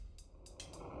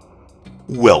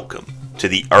Welcome to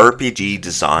the RPG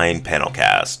Design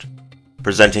Panelcast,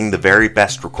 presenting the very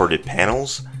best recorded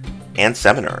panels and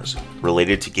seminars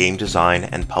related to game design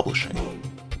and publishing.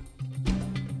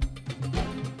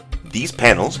 These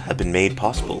panels have been made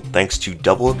possible thanks to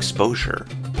Double Exposure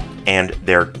and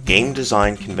their game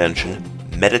design convention,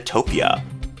 Metatopia,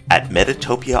 at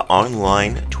Metatopia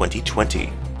Online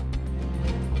 2020.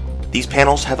 These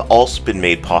panels have also been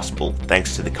made possible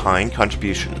thanks to the kind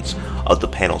contributions of the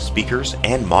panel speakers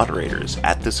and moderators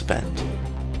at this event.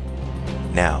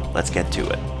 Now, let's get to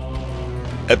it.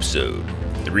 Episode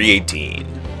 318.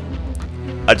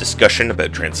 A discussion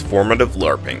about transformative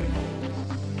LARPing.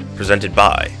 Presented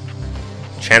by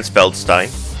Chance Feldstein,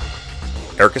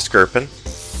 Erica Skirpin,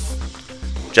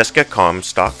 Jessica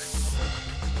Comstock,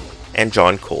 and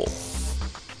John Cole.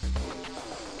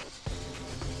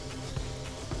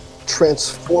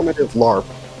 Transformative LARP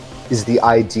is the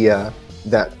idea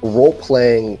that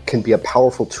role-playing can be a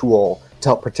powerful tool to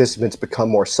help participants become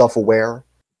more self-aware,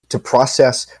 to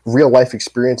process real-life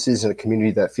experiences in a community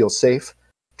that feels safe,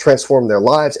 transform their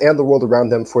lives and the world around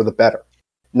them for the better.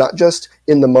 Not just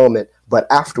in the moment, but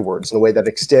afterwards in a way that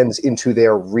extends into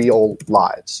their real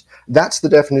lives. That's the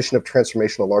definition of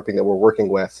transformational LARPing that we're working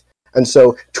with. And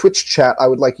so, Twitch chat, I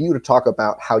would like you to talk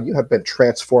about how you have been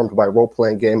transformed by a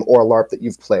role-playing game or a LARP that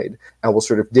you've played, and we'll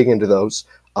sort of dig into those.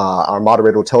 Our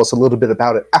moderator will tell us a little bit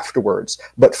about it afterwards.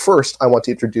 But first, I want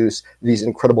to introduce these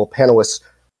incredible panelists.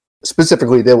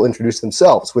 Specifically, they will introduce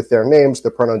themselves with their names,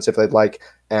 their pronouns if they'd like,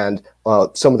 and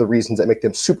some of the reasons that make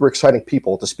them super exciting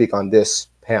people to speak on this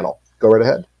panel. Go right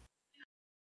ahead.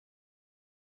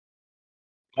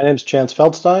 My name's Chance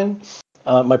Feldstein.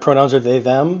 My pronouns are they,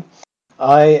 them.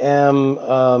 I am,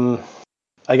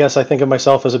 I guess I think of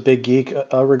myself as a big geek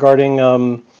regarding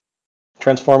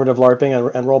transformative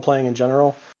LARPing and role-playing in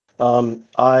general.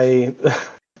 I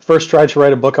first tried to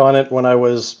write a book on it when I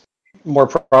was more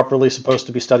properly supposed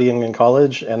to be studying in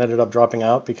college and ended up dropping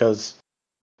out because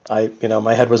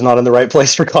my head was not in the right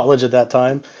place for college at that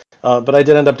time. But I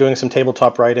did end up doing some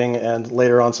tabletop writing and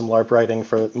later on some LARP writing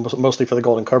mostly for the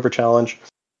Golden Carver Challenge.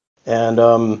 And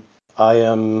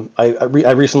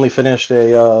I recently finished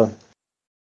a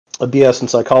BS in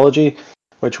psychology,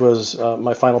 which was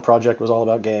my final project was all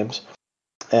about games,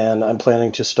 and I'm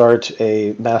planning to start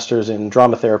a master's in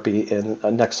drama therapy in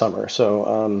next summer.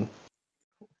 So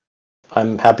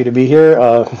I'm happy to be here.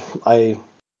 I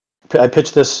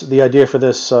pitched the idea for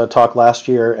this talk last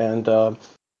year, and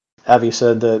Avi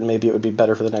said that maybe it would be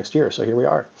better for the next year. So here we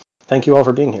are. Thank you all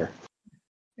for being here.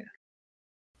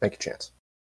 Thank you, Chance.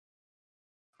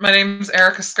 My name's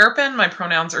Erica Skirpin. My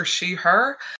pronouns are she,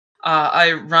 her.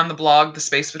 I run the blog The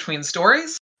Space Between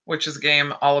Stories, which is a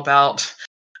blog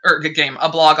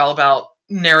all about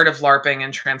narrative LARPing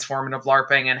and transformative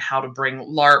LARPing and how to bring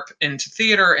LARP into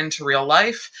theater, into real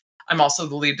life. I'm also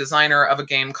the lead designer of a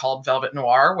game called Velvet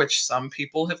Noir, which some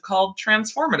people have called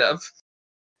transformative.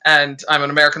 And I'm an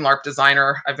American LARP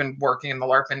designer. I've been working in the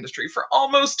LARP industry for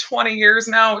almost 20 years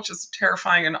now, which is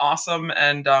terrifying and awesome.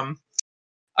 And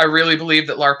I really believe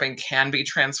that LARPing can be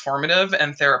transformative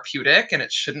and therapeutic, and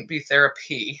it shouldn't be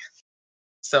therapy.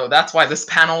 So that's why this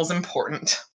panel is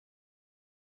important.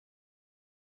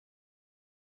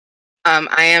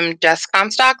 I am Jess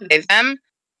Comstock, they, them,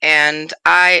 and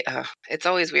it's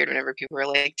always weird whenever people are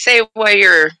like, say why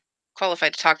you're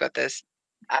qualified to talk about this.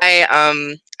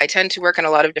 I tend to work on a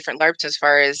lot of different LARPs as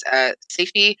far as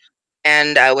safety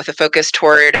and with a focus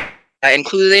toward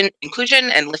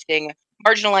inclusion and lifting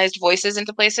marginalized voices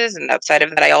into places. And outside of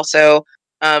that, I also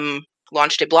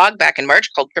launched a blog back in March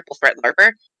called Triple Threat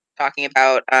LARPer, talking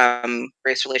about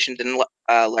race relations in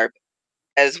LARP,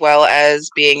 as well as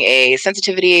being a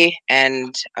sensitivity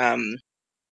and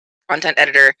content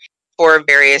editor for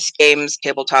various games,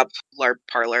 tabletop, LARP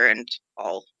parlor, and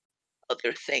all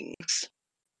other things.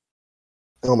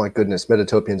 Oh my goodness,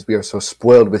 Metatopians, we are so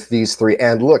spoiled with these three.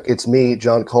 And look, it's me,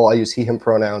 John Cole. I use he, him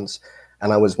pronouns.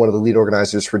 And I was one of the lead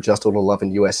organizers for Just a Little Love in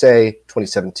USA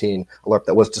 2017, a LARP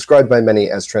that was described by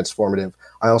many as transformative.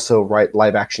 I also write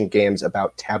live-action games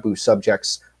about taboo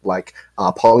subjects like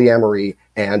polyamory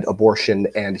and abortion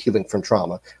and healing from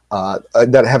trauma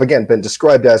that have, again, been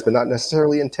described as, but not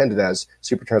necessarily intended as,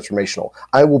 super transformational.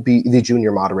 I will be the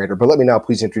junior moderator, but let me now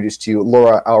please introduce to you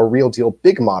Laura, our real deal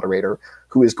big moderator,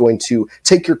 who is going to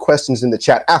take your questions in the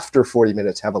chat after 40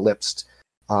 minutes have elapsed.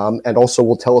 And also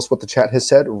will tell us what the chat has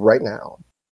said right now.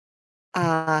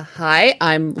 Hi,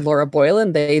 I'm Laura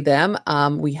Boylan, they, them.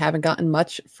 We haven't gotten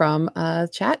much from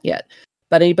chat yet.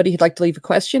 But anybody who'd like to leave a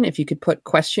question, if you could put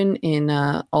question in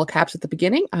all caps at the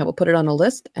beginning, I will put it on a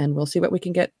list and we'll see what we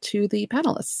can get to the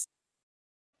panelists.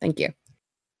 Thank you.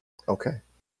 Okay.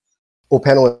 Well,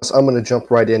 panelists, I'm going to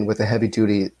jump right in with a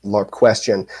heavy-duty LARP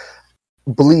question.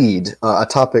 Bleed, a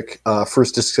topic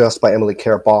first discussed by Emily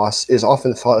Care Boss, is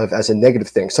often thought of as a negative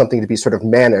thing, something to be sort of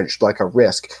managed like a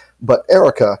risk. But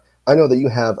Erica, I know that you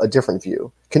have a different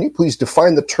view. Can you please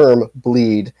define the term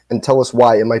bleed and tell us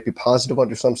why it might be positive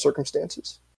under some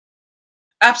circumstances?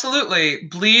 Absolutely.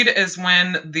 Bleed is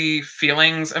when the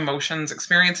feelings, emotions,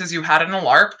 experiences you had in a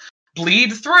LARP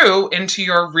bleed through into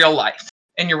your real life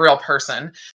and your real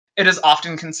person. It is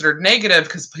often considered negative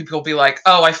because people will be like,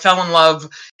 oh, I fell in love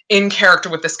in character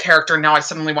with this character. Now I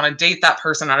suddenly want to date that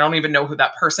person. I don't even know who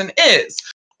that person is.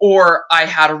 Or I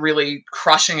had a really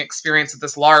crushing experience at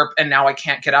this LARP and now I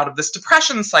can't get out of this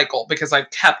depression cycle because I've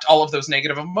kept all of those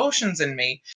negative emotions in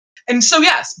me. And so,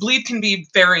 yes, bleed can be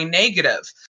very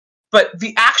negative. But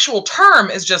the actual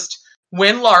term is just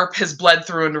when LARP has bled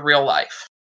through into real life.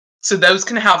 So those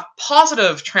can have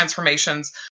positive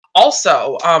transformations.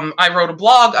 Also, I wrote a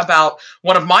blog about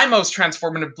one of my most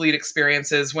transformative bleed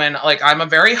experiences when, like, I'm a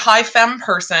very high femme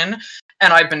person,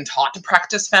 and I've been taught to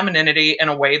practice femininity in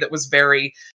a way that was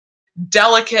very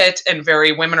delicate and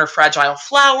very women are fragile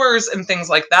flowers and things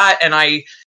like that. And I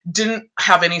didn't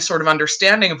have any sort of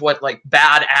understanding of what, like,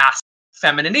 badass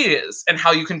femininity is and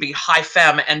how you can be high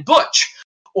femme and butch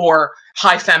or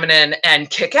high feminine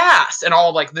and kick ass and all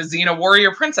of, like, the Xena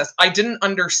warrior princess. I didn't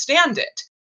understand it.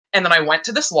 And then I went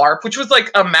to this LARP, which was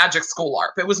like a magic school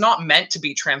LARP. It was not meant to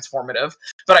be transformative,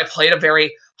 but I played a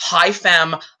very high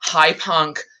femme, high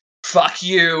punk, fuck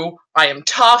you, I am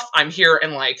tough, I'm here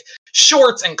in, like,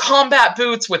 shorts and combat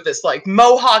boots with this, like,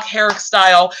 mohawk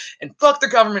hairstyle, and fuck the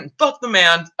government, and fuck the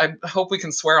man. I hope we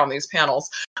can swear on these panels.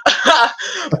 But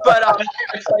I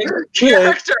played a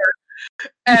character,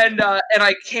 and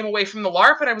I came away from the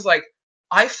LARP, and I was like,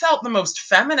 I felt the most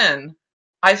feminine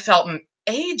I felt in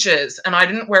ages, and I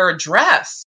didn't wear a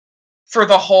dress for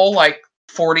the whole, like,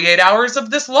 48 hours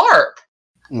of this LARP.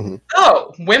 Mm-hmm.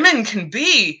 Oh, women can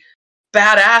be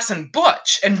badass and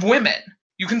butch, and women.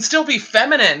 You can still be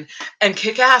feminine and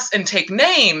kick ass and take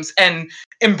names and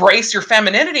embrace your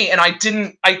femininity, and I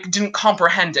didn't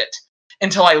comprehend it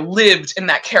until I lived in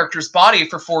that character's body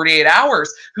for 48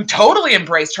 hours, who totally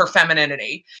embraced her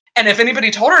femininity. And if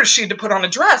anybody told her she had to put on a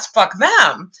dress, fuck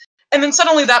them. And then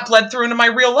suddenly that bled through into my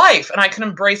real life, and I can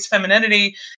embrace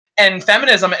femininity and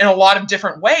feminism in a lot of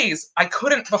different ways I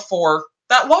couldn't before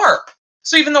that LARP.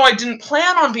 So even though I didn't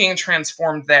plan on being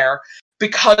transformed there,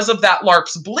 because of that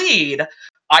LARP's bleed,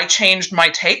 I changed my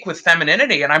take with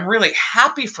femininity, and I'm really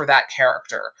happy for that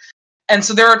character. And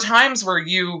so there are times where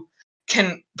you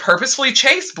can purposefully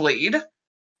chase bleed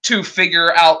to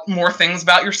figure out more things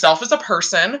about yourself as a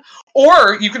person,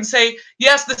 or you can say,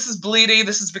 yes, this is bleedy,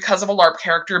 this is because of a LARP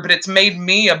character, but it's made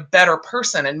me a better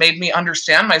person and made me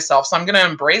understand myself, so I'm going to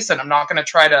embrace it. I'm not going to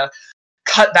try to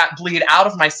cut that bleed out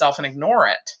of myself and ignore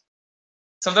it.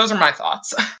 So those are my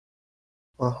thoughts.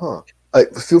 Uh-huh.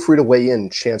 Feel free to weigh in,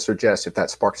 Chance or Jess, if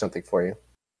that sparks something for you.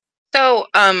 So,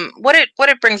 what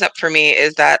it brings up for me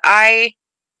is that I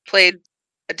played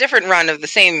a different run of the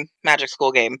same Magic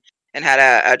School game and had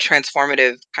a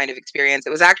transformative kind of experience. It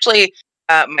was actually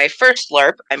my first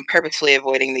LARP. I'm purposefully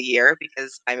avoiding the year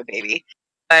because I'm a baby.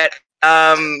 But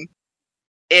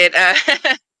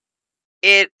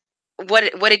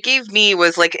what it gave me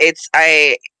was, like, it's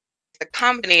a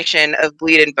combination of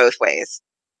bleed in both ways,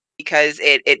 because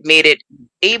it made it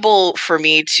able for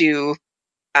me to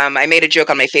I made a joke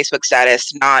on my Facebook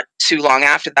status not too long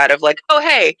after that of, like, oh,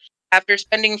 hey, after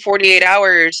spending 48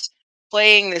 hours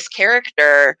playing this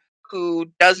character who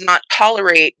does not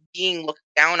tolerate being looked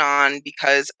down on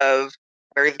because of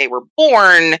where they were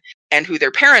born and who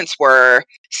their parents were,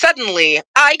 suddenly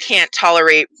I can't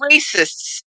tolerate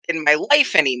racists in my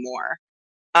life anymore.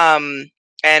 And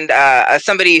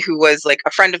somebody who was, like,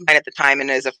 a friend of mine at the time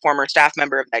and is a former staff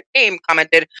member of that game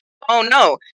commented, oh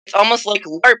no, it's almost like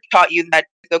LARP taught you that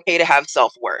it's okay to have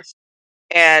self-worth.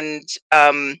 And,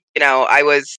 I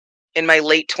was in my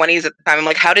late 20s at the time. I'm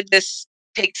like, how did this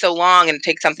take so long and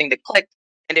take something to click?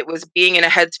 And it was being in a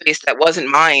headspace that wasn't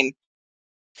mine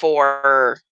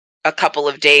for a couple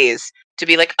of days to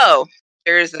be like, oh,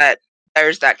 there's that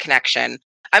connection.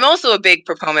 I'm also a big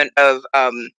proponent of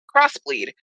crossbleed,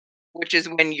 which is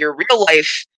when your real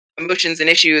life emotions and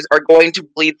issues are going to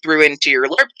bleed through into your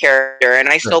LARP character. And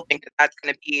I still think that that's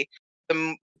going to be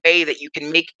the way that you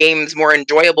can make games more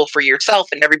enjoyable for yourself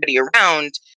and everybody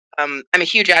around. I'm a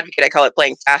huge advocate. I call it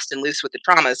playing fast and loose with the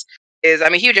traumas.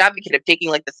 I'm a huge advocate of taking,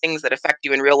 like, the things that affect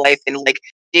you in real life and, like,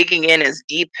 digging in as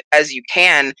deep as you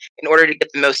can in order to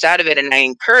get the most out of it. And I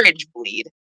encourage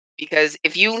bleed, because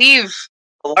if you leave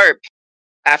a LARP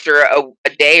after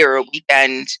a day or a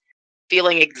weekend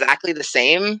feeling exactly the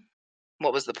same,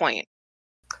 what was the point?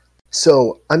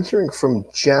 So I'm hearing from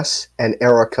Jess and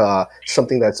Erica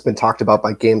something that's been talked about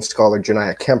by game scholar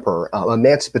Janaya Kemper,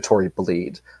 emancipatory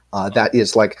bleed. That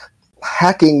is like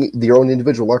hacking your own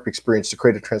individual LARP experience to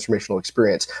create a transformational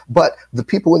experience. But the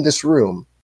people in this room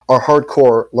are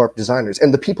hardcore LARP designers,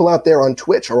 and the people out there on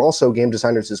Twitch are also game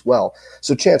designers as well.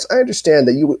 So Chance, I understand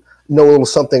that you know a little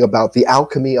something about the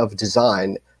alchemy of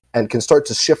design and can start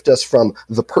to shift us from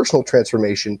the personal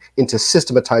transformation into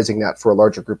systematizing that for a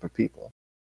larger group of people.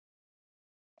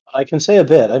 I can say a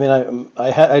bit. I mean,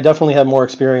 I definitely have more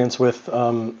experience with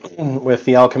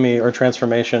the alchemy or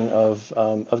transformation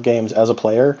of games as a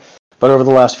player. But over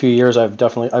the last few years, I've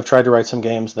tried to write some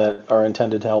games that are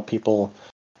intended to help people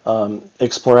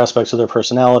explore aspects of their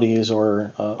personalities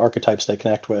or archetypes they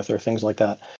connect with or things like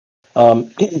that.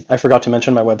 I forgot to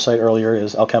mention my website earlier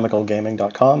is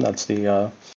alchemicalgaming.com. That's the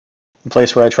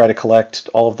place where I try to collect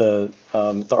all of the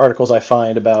articles I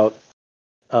find about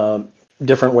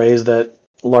different ways that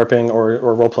LARPing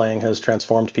or role-playing has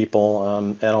transformed people,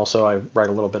 and also I write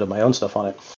a little bit of my own stuff on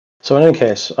it. So in any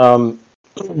case,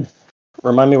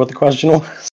 remind me what the question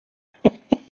was.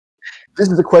 This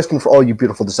is a question for all you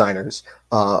beautiful designers,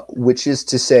 which is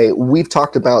to say, we've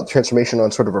talked about transformation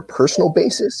on sort of a personal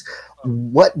basis.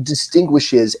 What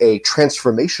distinguishes a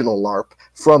transformational LARP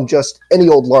from just any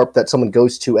old LARP that someone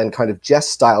goes to and kind of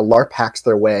Jess-style LARP hacks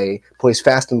their way, plays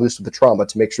fast and loose with the trauma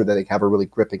to make sure that they have a really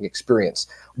gripping experience?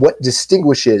 What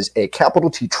distinguishes a capital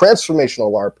T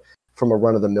transformational LARP from a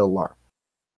run-of-the-mill LARP?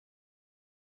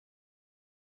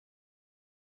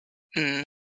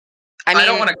 I mean, I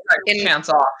don't want to cut Chance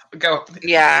off. Go.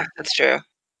 Yeah, that's true.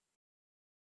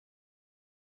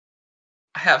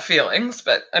 I have feelings,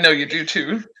 but I know you do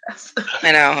too.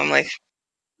 I know. I'm like,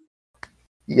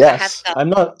 Yes. I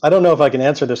don't know if I can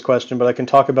answer this question, but I can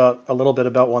talk about a little bit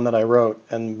about one that I wrote,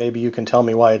 and maybe you can tell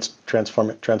me why it's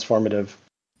transformative.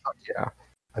 Yeah.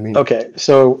 I mean, okay.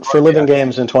 So for Living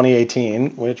Games in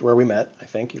 2018, where we met, I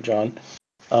think you, John,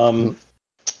 I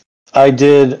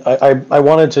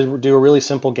wanted to do a really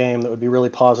simple game that would be really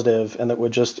positive and that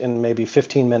would just in maybe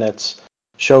 15 minutes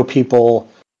show people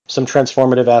some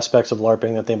transformative aspects of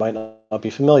LARPing that they might not be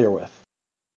familiar with.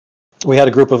 We had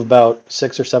a group of about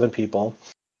 6 or 7 people,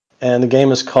 and the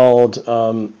game is called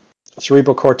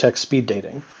Cerebral Cortex Speed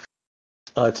Dating.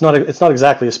 It's not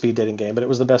exactly a speed dating game, but it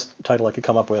was the best title I could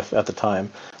come up with at the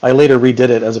time. I later redid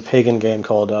it as a pagan game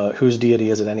called Whose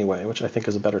Deity Is It Anyway, which I think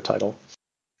is a better title.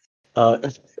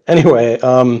 Anyway,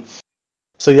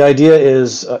 so the idea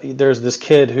is there's this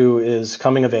kid who is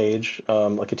coming of age,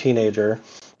 like a teenager,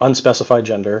 unspecified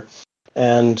gender,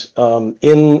 and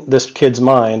in this kid's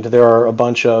mind, there are a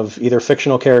bunch of either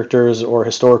fictional characters or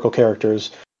historical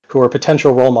characters who are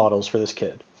potential role models for this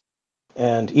kid.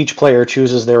 And each player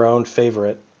chooses their own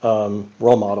favorite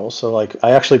role model. So, like,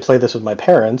 I actually played this with my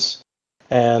parents,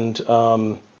 and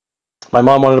my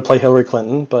mom wanted to play Hillary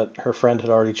Clinton, but her friend had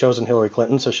already chosen Hillary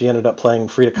Clinton, so she ended up playing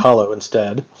Frida Kahlo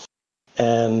instead.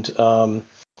 And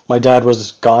my dad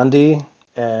was Gandhi,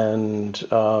 and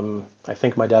I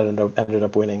think my dad ended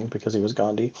up winning because he was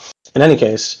Gandhi. In any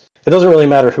case, it doesn't really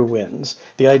matter who wins.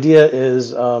 The idea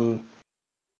is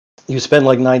you spend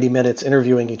like 90 minutes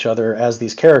interviewing each other as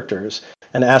these characters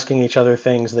and asking each other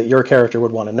things that your character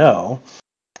would want to know.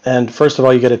 And first of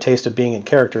all, you get a taste of being in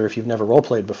character if you've never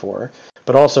role-played before.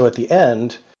 But also at the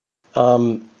end,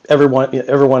 everyone,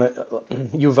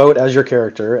 you vote as your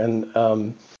character, and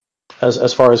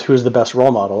as far as who's the best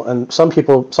role model. And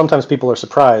sometimes people are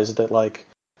surprised that like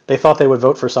they thought they would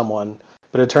vote for someone,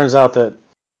 but it turns out that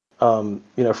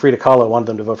Frida Kahlo wanted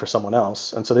them to vote for someone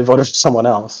else, and so they voted for someone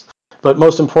else. But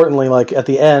most importantly, like at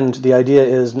the end, the idea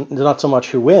is not so much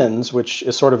who wins, which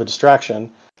is sort of a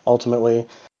distraction ultimately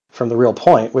from the real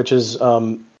point, which is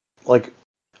like,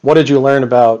 what did you learn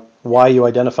about why you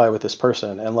identify with this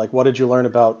person, and like what did you learn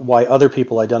about why other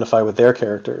people identify with their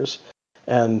characters,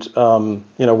 and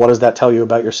what does that tell you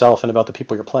about yourself and about the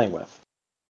people you're playing with?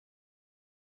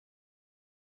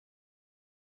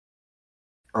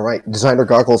 All right, designer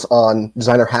goggles on,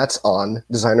 designer hats on,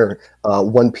 designer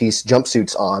one-piece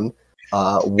jumpsuits on.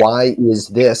 Why is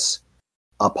this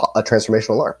a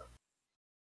transformational LARP?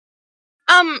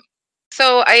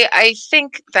 So I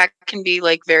think that can be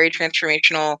like very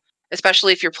transformational,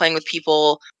 especially if you're playing with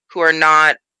people who are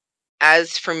not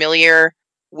as familiar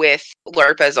with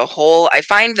LARP as a whole. I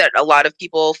find that a lot of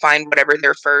people find whatever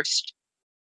their first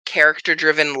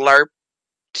character-driven LARP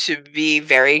to be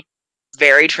very,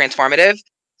 very transformative.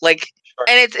 Like, sure.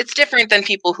 And it's different than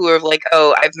people who are like,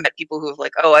 oh, I've met people who have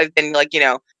like, oh, I've been like,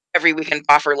 every weekend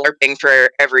offer LARPing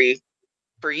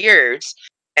for years.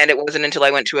 And it wasn't until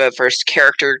I went to a first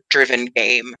character-driven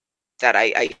game that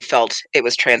I felt it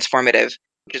was transformative.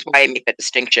 which is why I make that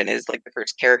distinction. Is like the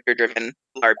first character-driven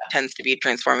LARP tends to be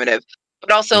transformative,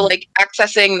 but also like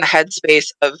accessing the headspace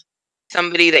of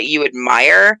somebody that you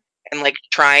admire and like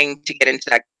trying to get into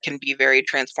that can be very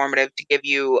transformative to give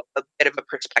you a bit of a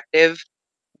perspective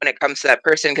when it comes to that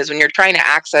person. Because when you're trying to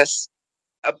access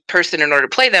a person in order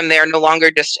to play them, they are no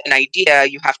longer just an idea.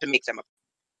 You have to make them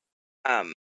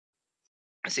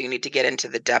so you need to get into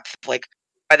the depth of like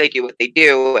why they do what they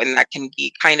do, and that can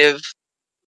be kind of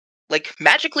like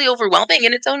magically overwhelming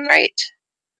in its own right.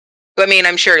 But I mean,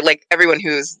 I'm sure like everyone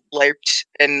who's LARPed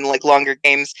in like longer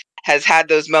games has had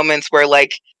those moments where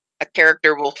like a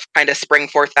character will kind of spring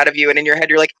forth out of you, and in your head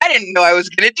you're like, I didn't know I was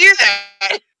going to do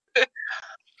that.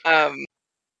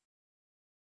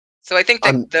 So I think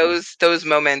that those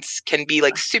moments can be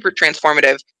like super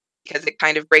transformative because it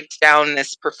kind of breaks down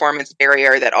this performance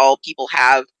barrier that all people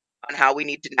have on how we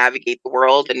need to navigate the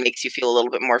world, and makes you feel a little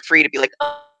bit more free to be like,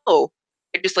 oh,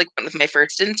 I just like went with my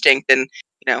first instinct, and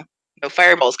no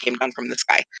fireballs came down from the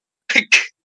sky.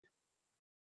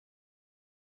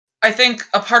 I think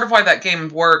a part of why that game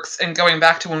works, and going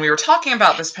back to when we were talking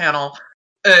about this panel,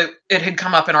 it had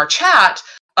come up in our chat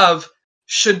of,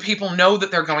 should people know that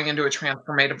they're going into a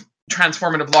transformative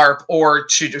LARP, or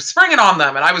to just spring it on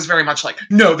them? And I was very much like,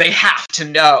 no, they have to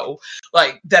know.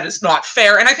 Like, that is not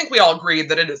fair. And I think we all agreed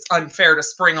that it is unfair to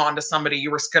spring onto somebody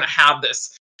you were going to have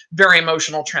this very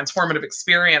emotional, transformative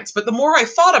experience. But the more I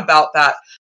thought about that,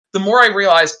 the more I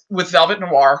realized with Velvet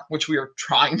Noir, which we are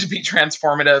trying to be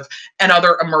transformative, and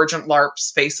other emergent LARP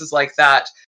spaces like that,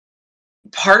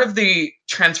 part of the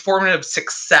transformative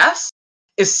success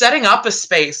is setting up a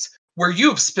space where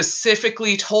you've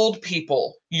specifically told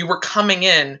people you were coming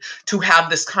in to have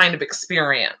this kind of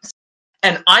experience.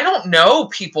 And I don't know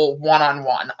people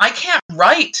one-on-one. I can't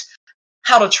write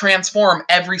how to transform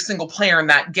every single player in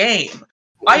that game.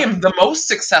 I am the most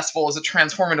successful as a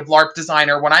transformative LARP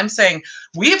designer when I'm saying,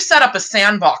 we have set up a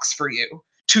sandbox for you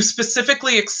to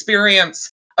specifically experience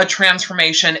a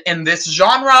transformation in this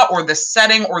genre or this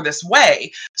setting or this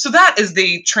way. So that is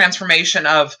the transformation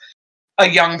of a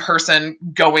young person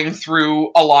going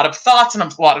through a lot of thoughts and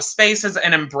a lot of spaces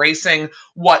and embracing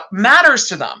what matters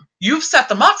to them. You've set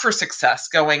them up for success,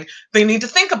 going, they need to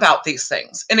think about these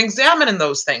things and examine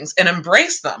those things and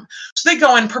embrace them. So they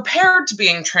go in prepared to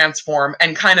being transformed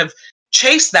and kind of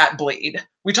chase that bleed.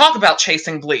 We talk about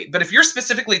chasing bleed, but if you're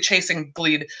specifically chasing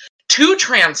bleed to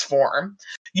transform,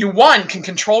 you, one, can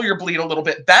control your bleed a little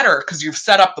bit better because you've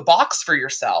set up the box for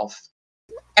yourself.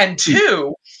 And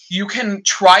two, you can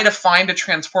try to find a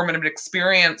transformative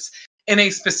experience in a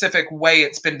specific way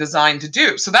it's been designed to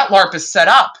do. So that LARP is set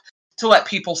up to let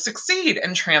people succeed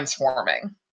in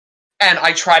transforming. And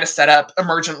I try to set up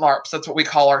emergent LARPs. That's what we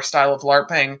call our style of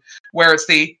LARPing, where it's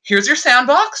here's your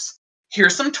sandbox,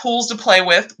 here's some tools to play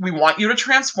with. We want you to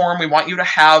transform. We want you to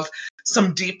have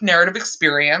some deep narrative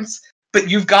experience, but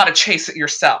you've got to chase it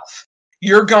yourself.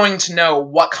 You're going to know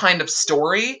what kind of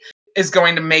story is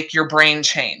going to make your brain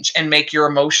change and make your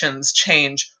emotions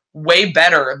change way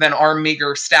better than our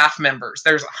meager staff members.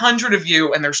 There's 100 of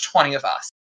you and there's 20 of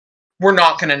us. We're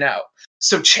not going to know.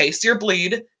 So chase your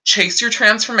bleed, chase your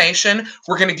transformation.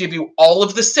 We're going to give you all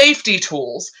of the safety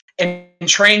tools and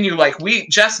train you like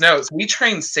Jess knows, we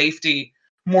train safety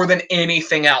more than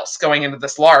anything else going into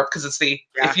this LARP, because it's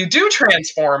if you do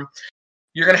transform,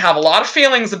 you're going to have a lot of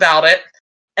feelings about it.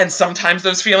 And sometimes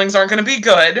those feelings aren't going to be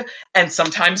good. And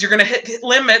sometimes you're going to hit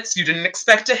limits you didn't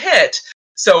expect to hit.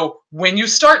 So when you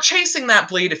start chasing that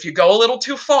bleed, if you go a little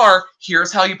too far,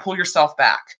 here's how you pull yourself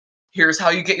back. Here's how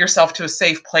you get yourself to a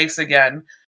safe place again.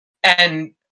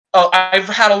 And I've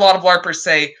had a lot of LARPers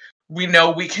say, we know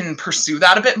we can pursue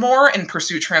that a bit more and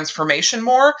pursue transformation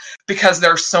more because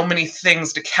there are so many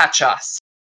things to catch us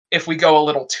if we go a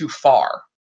little too far.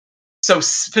 So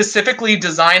specifically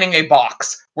designing a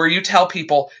box where you tell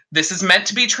people this is meant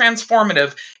to be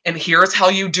transformative and here's how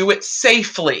you do it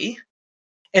safely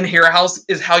and here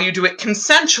is how you do it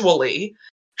consensually,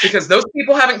 because those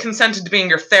people haven't consented to being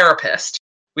your therapist.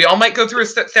 We all might go through a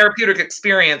therapeutic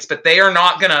experience, but they are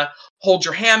not going to hold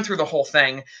your hand through the whole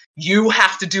thing. You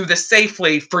have to do this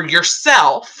safely for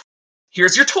yourself.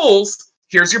 Here's your tools.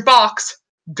 Here's your box.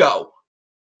 Go.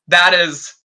 That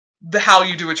is how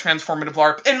you do a transformative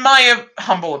LARP, in my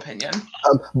humble opinion.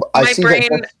 My brain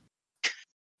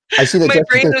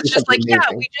was just like,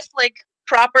 yeah, we just like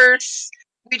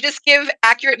we just give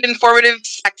accurate and informative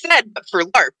sex ed, but for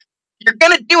LARP. You're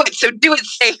going to do it, so do it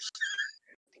safe.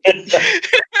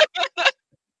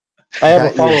 I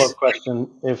have a follow-up question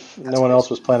if no one else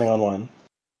was planning on one.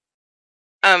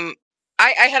 I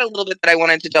had a little bit that I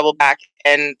wanted to double back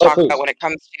and talk about when it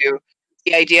comes to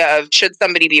the idea of should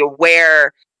somebody be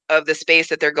aware of the space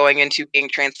that they're going into being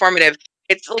transformative,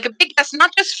 it's like a big yes,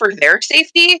 not just for their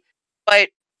safety, but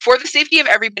for the safety of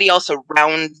everybody else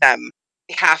around them.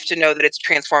 They have to know that it's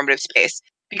a transformative space.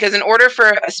 Because in order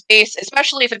for a space,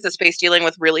 especially if it's a space dealing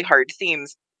with really hard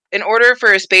themes, in order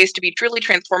for a space to be truly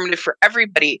transformative for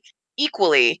everybody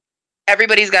equally,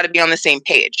 everybody's got to be on the same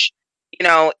page. You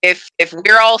know, if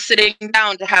we're all sitting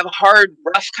down to have hard,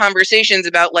 rough conversations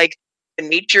about like the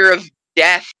nature of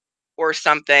death or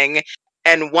something,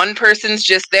 and one person's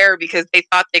just there because they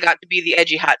thought they got to be the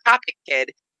edgy hot topic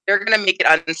kid, they're going to make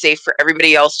it unsafe for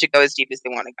everybody else to go as deep as they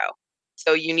want to go.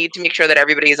 So you need to make sure that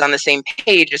everybody is on the same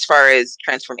page as far as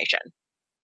transformation.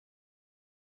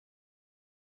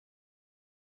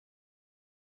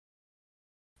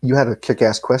 You had a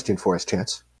kick-ass question for us,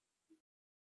 Chance.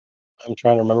 I'm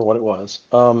trying to remember what it was.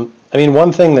 I mean,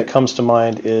 one thing that comes to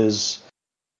mind is,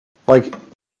 like,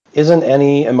 isn't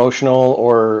any emotional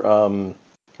or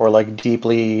like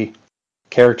deeply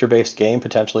character-based game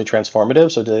potentially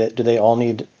transformative? So do they all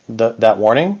need that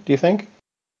warning, do you think?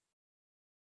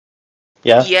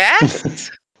 Yeah.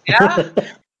 Yes. Yeah.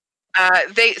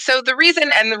 So the reason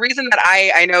that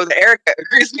I know that Erica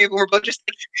agrees with me, we're both just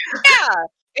like, yeah,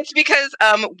 it's because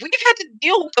we've had to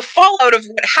deal with the fallout of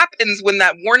what happens when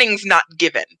that warning's not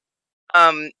given.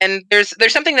 And there's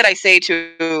something that I say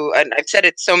to, and I've said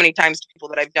it so many times to people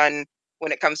that I've done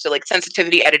when it comes to like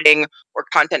sensitivity editing or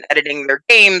content editing their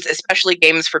games, especially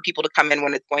games for people to come in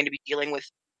when it's going to be dealing with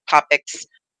topics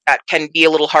that can be a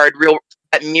little hard,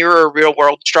 that mirror real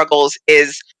world struggles,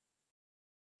 is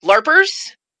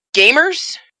LARPers,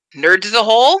 gamers, nerds as a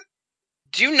whole,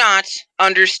 do not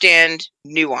understand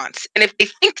nuance. And if they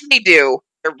think they do,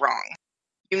 they're wrong.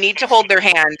 You need to hold their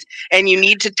hand and you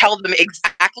need to tell them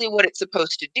exactly what it's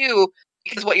supposed to do,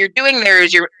 because what you're doing there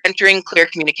is you're entering clear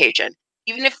communication.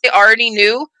 Even if they already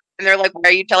knew and they're like, why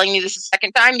are you telling me this a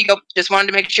second time? You go, just wanted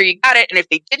to make sure you got it. And if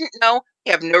they didn't know,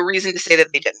 you have no reason to say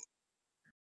that they didn't.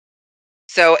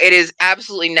 So it is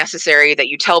absolutely necessary that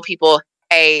you tell people,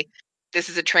 hey, this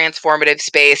is a transformative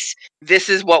space. This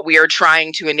is what we are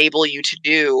trying to enable you to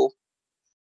do.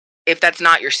 If that's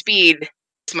not your speed,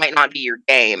 this might not be your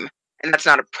game. And that's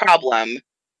not a problem.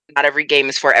 Not every game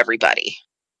is for everybody.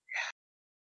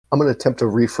 I'm going to attempt to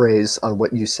rephrase on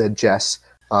what you said, Jess.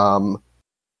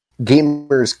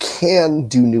 Gamers can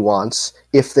do nuance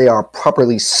if they are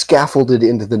properly scaffolded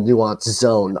into the nuance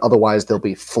zone. Otherwise, they'll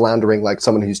be floundering like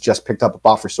someone who's just picked up a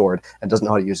boffer sword and doesn't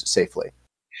know how to use it safely.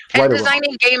 And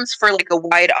designing games for like a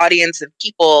wide audience of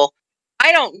people,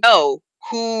 I don't know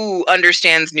who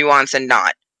understands nuance and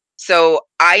not. So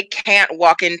I can't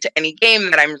walk into any game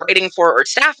that I'm writing for or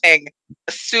staffing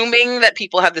assuming that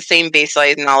people have the same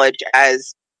baseline knowledge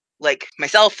as like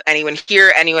myself, anyone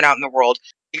here, anyone out in the world.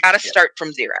 You got to start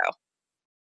from zero.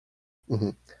 Mm-hmm.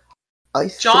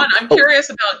 John, I'm curious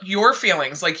about your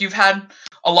feelings. Like, you've had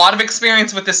a lot of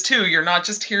experience with this too. You're not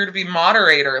just here to be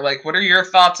moderator. Like, what are your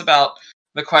thoughts about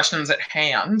the questions at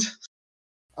hand?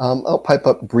 I'll pipe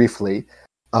up briefly.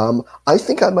 I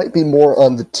think I might be more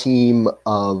on the team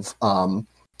of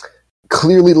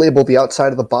clearly label the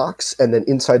outside of the box and then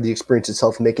inside the experience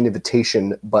itself make an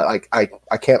invitation, but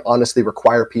I can't honestly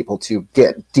require people to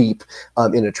get deep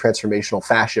in a transformational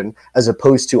fashion, as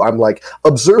opposed to I'm like,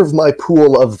 observe my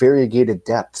pool of variegated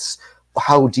depths.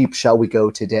 How deep shall we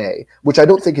go today? Which I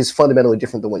don't think is fundamentally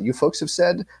different than what you folks have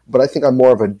said, but I think I'm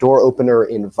more of a door opener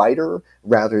inviter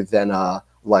rather than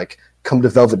like, come to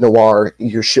Velvet Noir,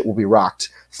 your shit will be rocked.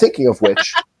 Thinking of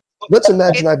which, let's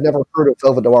imagine I've never heard of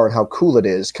Velvet Noir and how cool it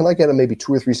is. Can I get a maybe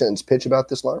 2 or 3 sentence pitch about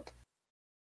this LARP?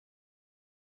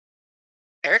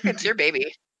 Eric, it's your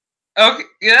baby. Okay,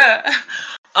 yeah.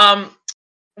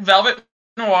 Velvet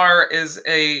Noir is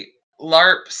a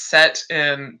LARP set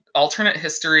in alternate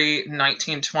history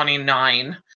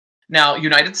 1929. Now,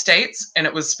 United States, and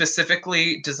it was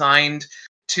specifically designed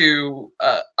to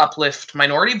uplift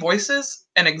minority voices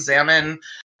and examine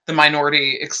the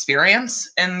minority experience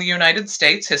in the United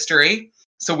States history.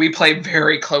 So we play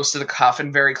very close to the cuff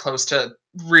and very close to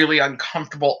really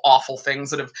uncomfortable, awful things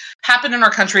that have happened in our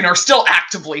country and are still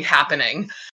actively happening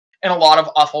in a lot of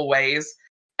awful ways.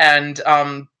 And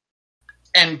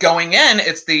going in,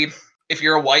 it's if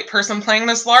you're a white person playing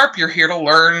this LARP, you're here to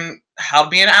learn how to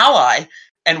be an ally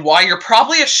and why you're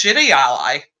probably a shitty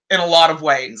ally in a lot of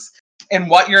ways and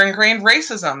what your ingrained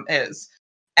racism is.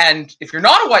 And if you're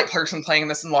not a white person playing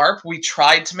this in LARP, we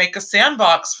tried to make a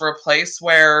sandbox for a place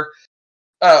where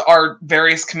our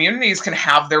various communities can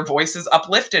have their voices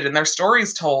uplifted and their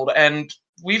stories told. And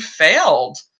we've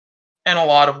failed in a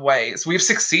lot of ways. We've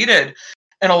succeeded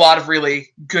in a lot of really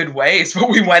good ways, but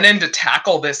we went in to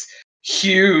tackle this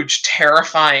huge,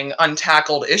 terrifying,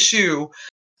 untackled issue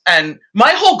And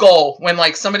my whole goal when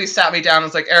like somebody sat me down and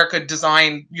was like, Erica,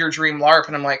 design your dream LARP.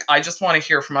 And I'm like, I just want to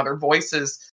hear from other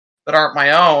voices that aren't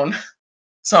my own.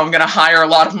 So I'm going to hire a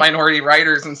lot of minority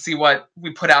writers and see what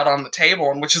we put out on the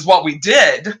table, and which is what we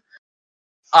did.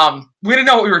 We didn't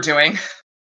know what we were doing.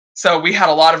 So we had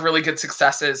a lot of really good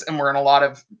successes, and we're in a lot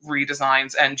of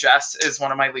redesigns, and Jess is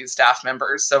one of my lead staff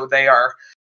members. So they are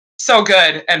so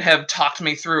good and have talked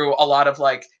me through a lot of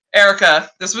like, Erica,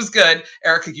 this was good.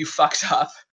 Erica, you fucked up.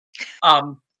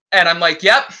 And I'm like,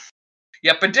 yep,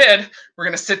 I did. We're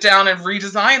going to sit down and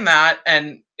redesign that.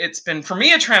 And it's been, for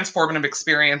me, a transformative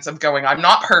experience of going, I'm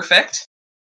not perfect.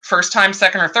 First time,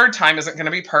 second, or third time isn't going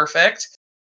to be perfect.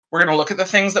 We're going to look at the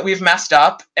things that we've messed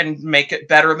up and make it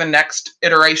better the next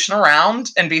iteration around,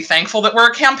 and be thankful that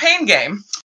we're a campaign game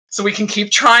so we can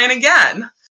keep trying again.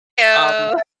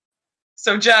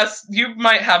 So Jess, you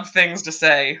might have things to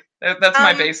say. That's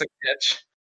my basic pitch.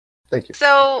 Thank you.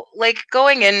 So, like,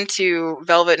 going into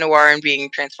Velvet Noir and being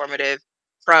transformative,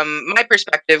 from my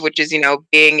perspective, which is, you know,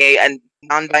 being a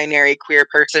non-binary queer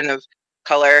person of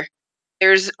color,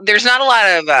 there's not a lot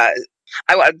of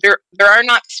there are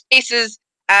not spaces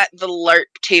at the LARP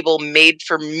table made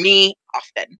for me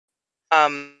often.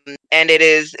 And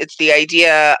it's the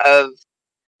idea of,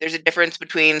 there's a difference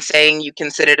between saying you can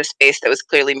sit at a space that was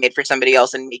clearly made for somebody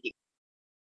else and making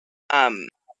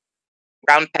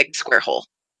round peg square hole.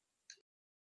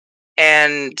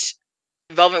 And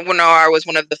Velvet Noir was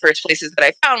one of the first places that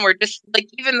I found where, just like,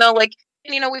 even though, like,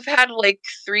 and, you know, we've had like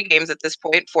 3 games at this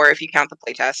point, 4 if you count the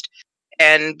playtest,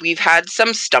 and we've had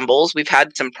some stumbles, we've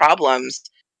had some problems,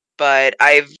 but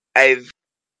I've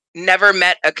never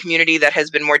met a community that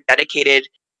has been more dedicated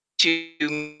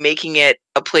to making it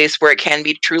a place where it can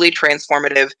be truly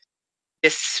transformative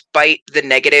despite the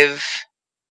negative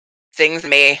things that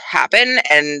may happen.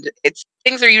 And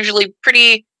things are usually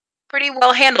pretty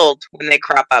well handled when they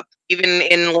crop up, even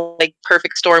in like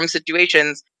perfect storm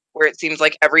situations where it seems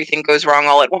like everything goes wrong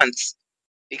all at once,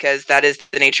 because that is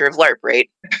the nature of LARP, right?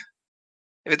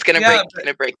 If it's gonna break, it's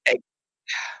gonna break big.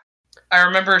 I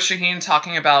remember Shaheen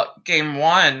talking about game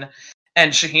 1,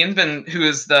 and Shaheen who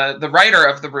is the writer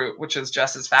of The Root, which is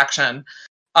Jess's faction.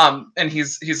 And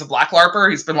he's a black LARPer.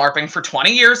 He's been LARPing for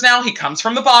 20 years now. He comes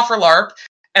from the Boffer LARP,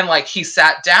 and like, he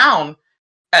sat down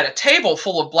at a table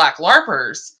full of black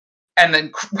LARPers and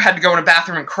then had to go in a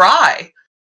bathroom and cry,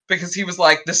 because he was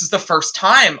like, this is the first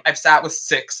time I've sat with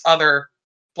 6 other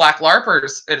black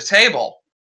LARPers at a table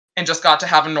and just got to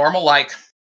have a normal, like,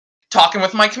 talking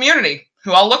with my community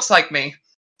who all looks like me,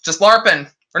 just LARPing.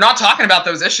 We're not talking about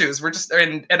those issues. We're just,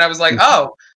 and I was like,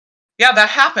 oh, yeah, that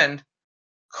happened.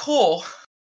 Cool.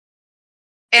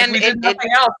 And if we did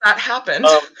nothing else, that happened.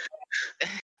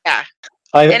 Yeah.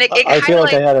 I feel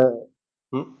like I had a...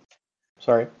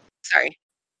 Sorry.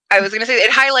 I was going to say,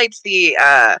 it highlights the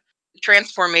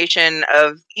transformation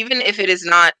of, even if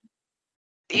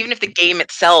the game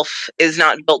itself is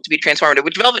not built to be transformative,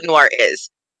 which Velvet Noir is,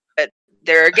 but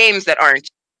there are games that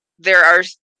aren't. There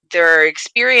are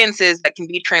experiences that can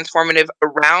be transformative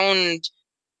around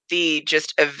the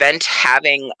just event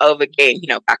having of a game, you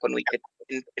know, back when we could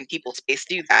in people's space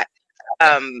do that.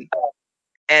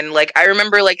 And like, I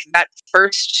remember like that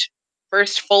first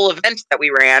full event that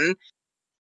we ran,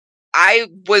 I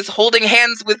was holding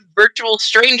hands with virtual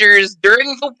strangers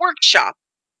during the workshop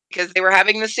because they were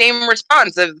having the same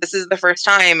response of, this is the first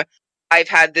time I've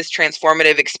had this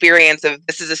transformative experience of,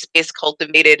 this is a space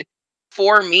cultivated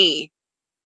for me.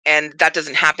 And that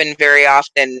doesn't happen very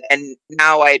often. And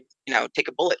now I, you know, take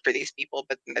a bullet for these people.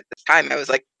 But at this time I was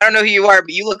like, I don't know who you are,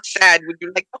 but you look sad. Would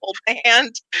you like to hold my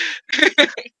hand?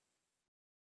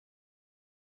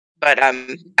 But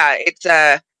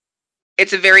yeah,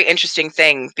 it's a very interesting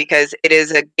thing, because it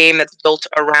is a game that's built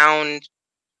around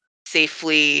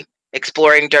safely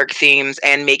exploring dark themes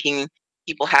and making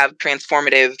people have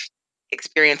transformative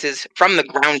experiences from the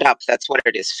ground up. That's what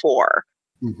it is for.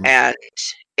 Mm-hmm. And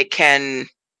it can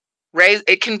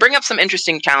bring up some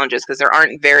interesting challenges, because there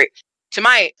aren't to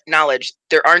my knowledge,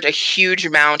 there aren't a huge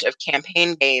amount of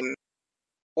campaign game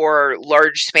or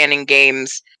large spanning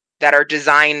games that are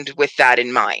designed with that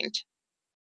in mind.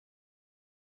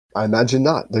 I imagine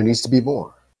not. There needs to be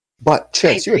more. But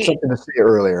Chance, you had something to say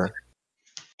earlier.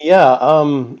 Yeah, I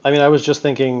mean, I was just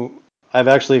thinking, I've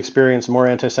actually experienced more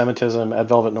anti-Semitism at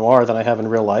Velvet Noir than I have in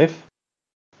real life.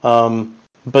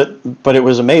 But it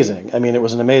was amazing. I mean, it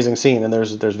was an amazing scene, and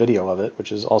there's video of it,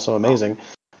 which is also amazing.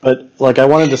 But like, I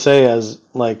wanted to say, as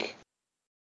like,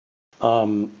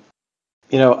 you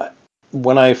know,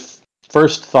 when I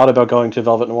first thought about going to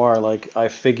Velvet Noir, like, I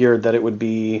figured that it would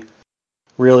be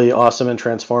really awesome and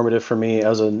transformative for me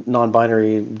as a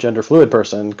non-binary gender fluid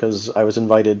person, because I was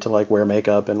invited to like wear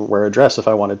makeup and wear a dress if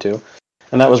I wanted to,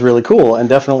 and that was really cool and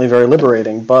definitely very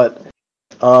liberating. But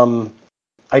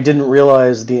I didn't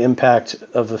realize the impact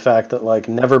of the fact that like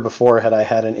never before had I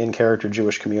had an in-character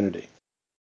Jewish community,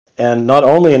 and not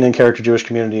only an in-character Jewish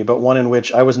community, but one in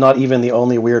which I was not even the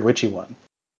only weird witchy one.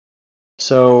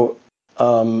 So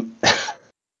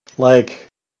like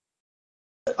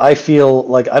I feel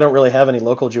like I don't really have any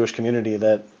local Jewish community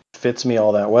that fits me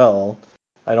all that well.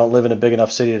 I don't live in a big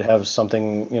enough city to have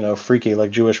something, freaky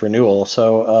like Jewish renewal.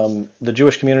 So the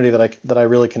Jewish community that I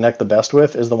really connect the best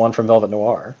with is the one from Velvet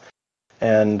Noir,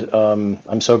 and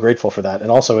I'm so grateful for that.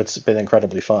 And also, it's been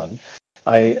incredibly fun.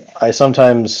 I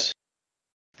sometimes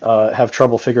have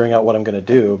trouble figuring out what I'm going to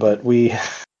do, but we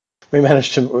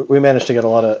managed to get a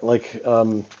lot of like.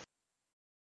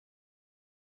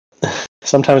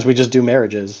 Sometimes we just do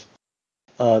marriages.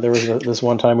 There was this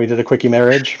one time we did a quickie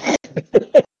marriage.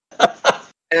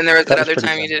 And then there was That another was pretty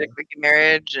time you fun. did a quickie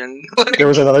marriage, and There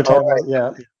was another time, Alright.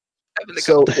 yeah. happened a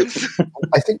So couple times.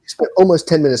 I think we spent almost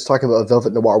 10 minutes talking about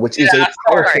Velvet Noir, which is Yeah, a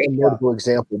powerful sorry. and notable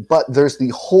example. But there's the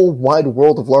whole wide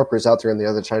world of LARPers out there on the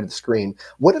other side of the screen.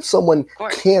 What if someone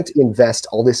course. can't invest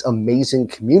all this amazing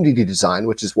community design,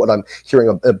 which is what I'm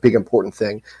hearing a big important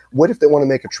thing? What if they want to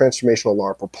make a transformational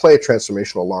LARP or play a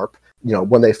transformational LARP?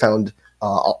 When they found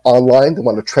online, they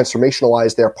want to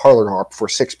transformationalize their parlor LARP for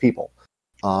 6 people.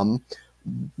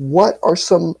 What are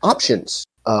some options?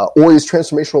 Or is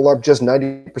transformational LARP just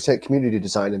 90% community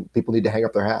design and people need to hang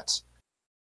up their hats?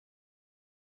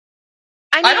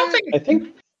 I don't think I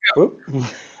think. Whoop.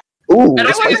 Ooh, And I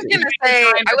that's wasn't spicy. gonna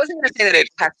say that it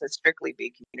has to strictly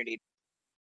be community.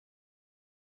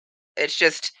 It's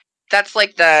just that's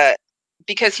like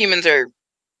because humans are,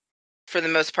 for the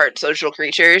most part, social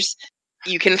creatures.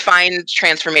 You can find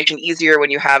transformation easier when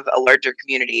you have a larger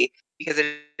community because it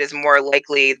is more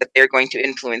likely that they're going to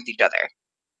influence each other.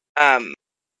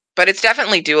 But it's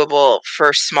definitely doable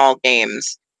for small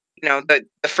games. The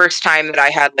first time that I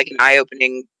had like an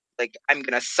eye-opening, like I'm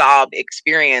gonna sob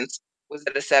experience was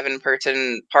at a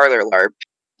 7-person parlor LARP,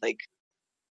 like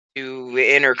 2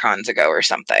 intercons ago or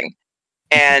something.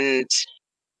 And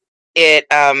is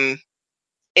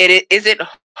it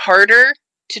harder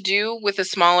to do with a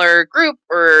smaller group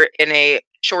or in a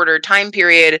shorter time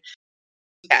period?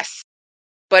 Yes,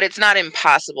 but it's not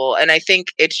impossible. And I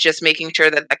think it's just making sure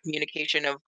that communication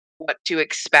of what to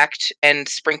expect and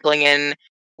sprinkling in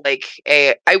like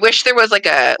I wish there was like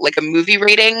a movie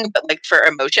rating, but like for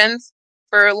emotions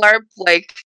for LARP.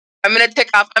 Like I'm going to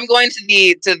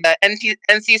the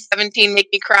NC-17 make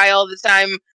me cry all the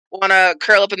time, wanna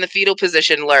curl up in the fetal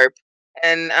position LARP.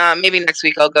 And maybe next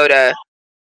week I'll go to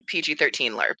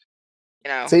PG-13 LARP.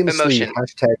 Famously, Emotion.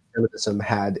 #feminism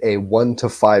had a 1 to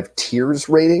 5 tiers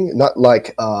rating, not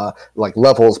like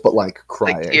levels, but like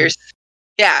crying. Like tears.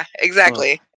 Yeah,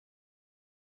 exactly.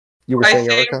 You were I saying,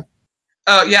 think- Erica?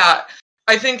 Yeah,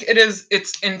 I think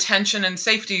it's intention and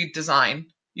safety design.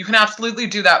 You can absolutely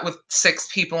do that with 6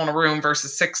 people in a room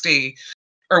versus 60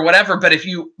 or whatever, but if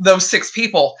those 6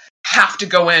 people have to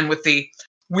go in with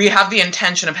we have the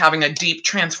intention of having a deep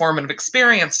transformative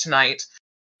experience tonight,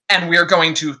 and we're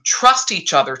going to trust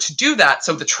each other to do that.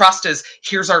 So the trust is,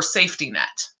 here's our safety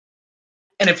net.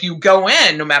 And if you go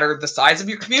in, no matter the size of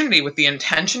your community, with the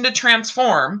intention to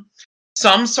transform,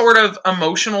 some sort of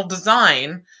emotional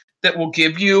design that will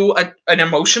give you an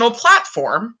emotional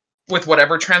platform with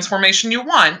whatever transformation you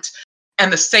want,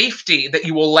 and the safety that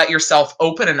you will let yourself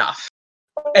open enough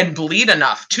and bleed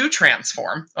enough to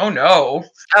transform. Oh no.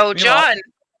 Oh, John.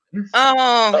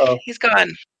 Oh, Uh-oh. he's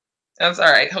gone. That's all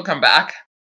right. He'll come back.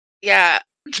 Yeah.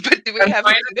 But do we I'm have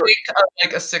trying to think of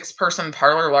like a 6-person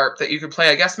parlor LARP that you could play.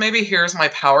 I guess maybe Here's My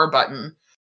Power Button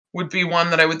would be one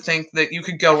that I would think that you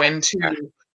could go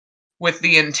into with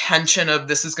the intention of,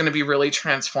 this is going to be really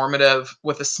transformative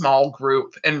with a small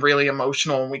group and really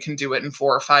emotional, and we can do it in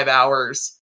 4 or 5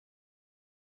 hours.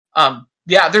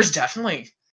 Yeah, there's definitely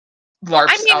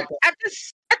LARPs out there.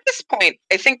 at this point,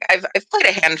 I think I've played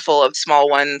a handful of small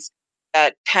ones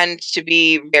that tend to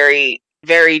be very,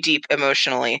 very deep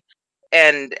emotionally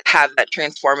and have that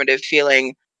transformative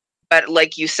feeling. But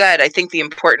like you said, I think the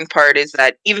important part is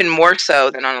that even more so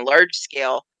than on a large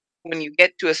scale, when you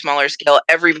get to a smaller scale,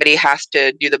 everybody has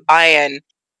to do the buy-in,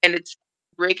 and it's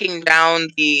breaking down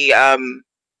the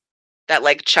that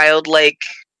like childlike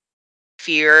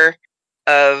fear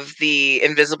of the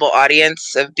invisible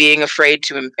audience, of being afraid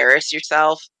to embarrass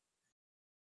yourself.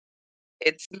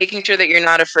 It's making sure that you're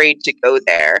not afraid to go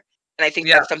there. And I think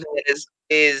that's something that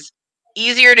is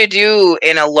easier to do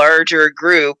in a larger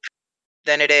group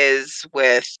than it is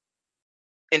with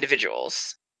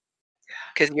individuals,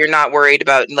 because you're not worried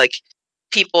about like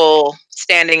people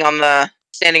standing on the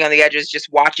edges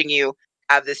just watching you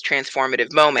have this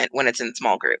transformative moment when it's in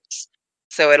small groups.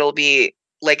 So it'll be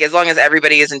like, as long as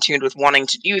everybody is in tune with wanting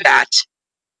to do that,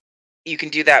 you can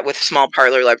do that with small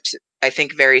parlor LARPs, I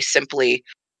think, very simply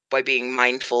by being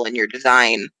mindful in your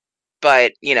design.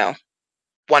 But, you know,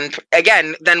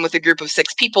 then with a group of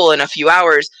 6 people in a few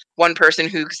hours, one person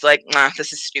who's like, nah,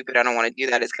 this is stupid, I don't want to do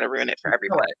that, is going to ruin it for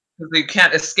everybody. You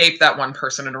can't escape that one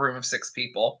person in a room of 6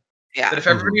 people. Yeah. But if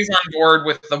everybody's on board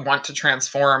with the want to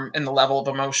transform in the level of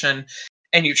emotion,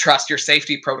 and you trust your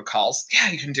safety protocols,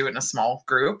 yeah, you can do it in a small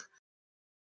group.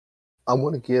 I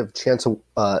want to give Chance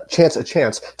a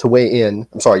chance to weigh in.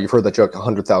 I'm sorry, you've heard that joke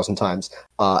 100,000 times.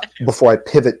 Before I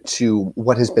pivot to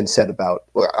what has been said about,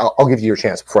 I'll give you your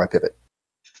chance before I pivot.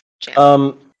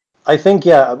 I think,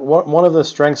 yeah, one of the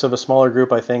strengths of a smaller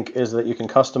group, I think, is that you can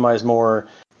customize more.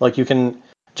 Like, you can,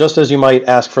 just as you might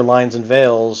ask for lines and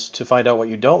veils to find out what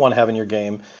you don't want to have in your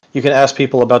game, you can ask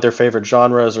people about their favorite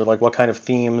genres or like what kind of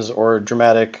themes or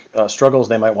dramatic struggles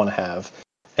they might want to have.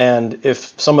 And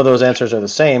if some of those answers are the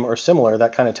same or similar,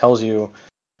 that kind of tells you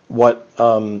what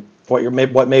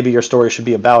maybe your story should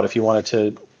be about if you wanted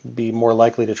to be more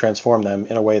likely to transform them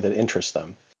in a way that interests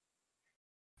them.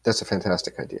 That's a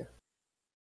fantastic idea.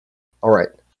 All right.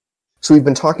 So we've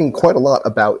been talking quite a lot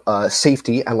about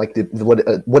safety and like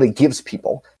what it gives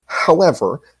people.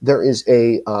 However, there is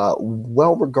a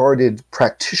well-regarded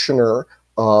practitioner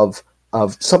of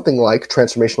something like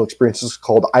transformational experiences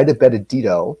called Ida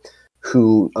Benedito,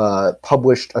 who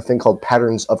published a thing called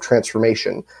Patterns of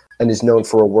Transformation and is known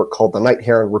for a work called The Night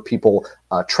Heron, where people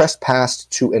trespassed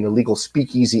to an illegal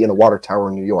speakeasy in a water tower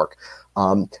in New York.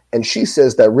 And she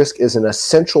says that risk is an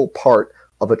essential part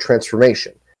of a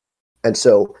transformation. And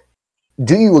so,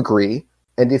 do you agree?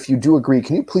 And if you do agree,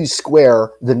 can you please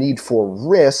square the need for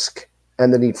risk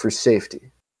and the need for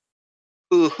safety?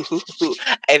 Ooh,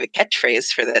 I have a catchphrase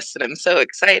for this, and I'm so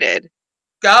excited.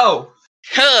 Go!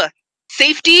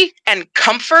 Safety and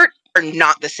comfort are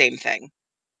not the same thing.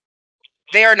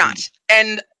 They are not.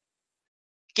 And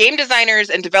game designers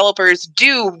and developers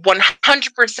do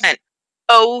 100%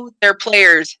 owe their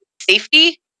players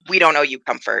safety. We don't owe you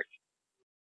comfort.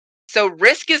 So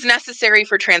risk is necessary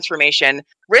for transformation.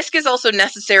 Risk is also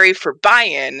necessary for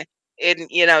buy-in.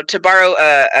 To borrow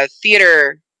a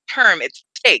theater term, it's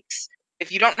stakes.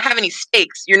 If you don't have any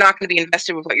stakes, you're not going to be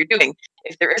invested with what you're doing.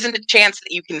 If there isn't a chance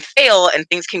that you can fail and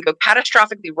things can go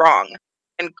catastrophically wrong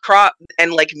and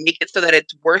make it so that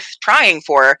it's worth trying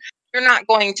for, you're not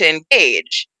going to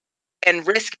engage. And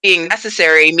risk being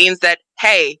necessary means that,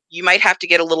 hey, you might have to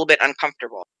get a little bit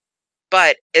uncomfortable.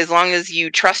 But as long as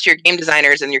you trust your game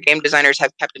designers and your game designers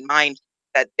have kept in mind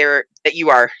that you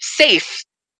are safe,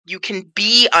 you can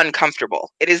be uncomfortable.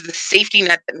 It is the safety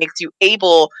net that makes you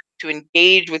able to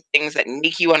engage with things that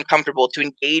make you uncomfortable, to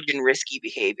engage in risky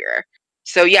behavior.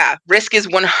 So yeah, risk is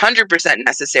 100%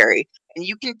 necessary, and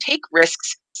you can take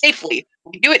risks safely.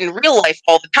 We do it in real life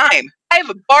all the time. I have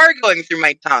a bar going through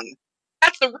my tongue.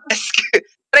 That's a risk,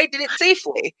 but I did it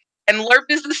safely. And LARP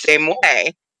is the same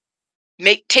way.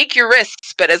 Take your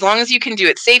risks, but as long as you can do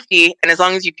it safely, and as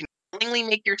long as you can willingly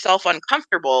make yourself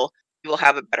uncomfortable, you will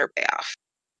have a better payoff.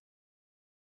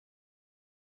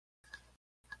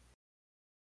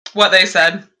 What they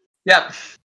said. Yep.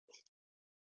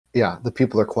 Yeah, the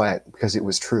people are quiet because it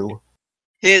was true.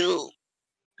 Ew.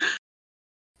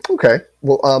 Okay,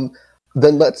 well,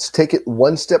 then let's take it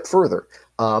one step further.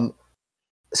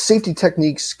 Safety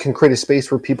techniques can create a space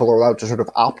where people are allowed to sort of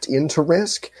opt into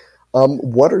risk.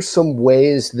 What are some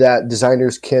ways that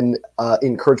designers can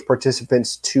encourage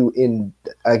participants to,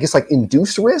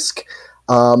 induce risk?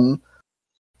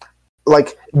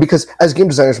 Because as game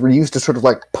designers, we're used to sort of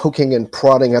like poking and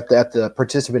prodding at the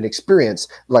participant experience,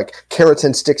 like carrots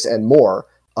and sticks and more.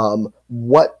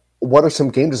 What are some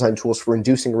game design tools for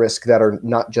inducing risk that are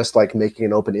not just like making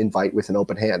an open invite with an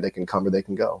open hand? They can come or they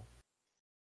can go.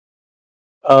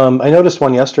 I noticed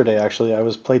one yesterday, actually. I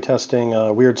was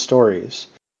playtesting Weird Stories.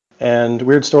 And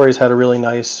Weird Stories had a really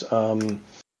nice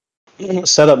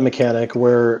setup mechanic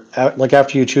where,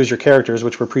 after you choose your characters,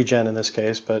 which were pre-gen in this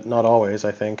case, but not always,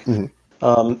 I think,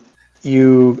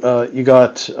 you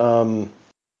got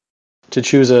to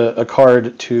choose a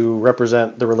card to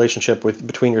represent the relationship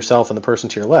between yourself and the person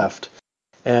to your left.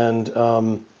 And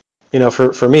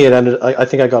for me, it ended. I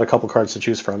think I got a couple cards to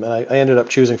choose from, and I ended up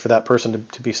choosing for that person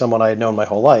to be someone I had known my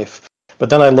whole life. But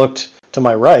then I looked to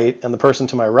my right, and the person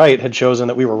to my right had chosen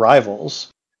that we were rivals.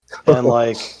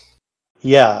 And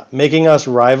making us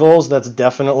rivals, that's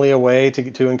definitely a way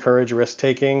to encourage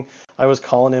risk-taking. I was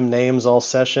calling him names all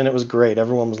session. It was great.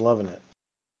 Everyone was loving it.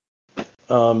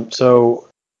 I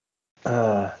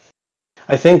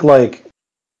think like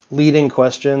leading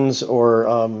questions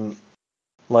or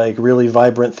like really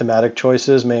vibrant thematic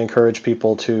choices may encourage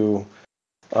people to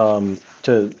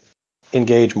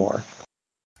engage more.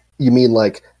 You mean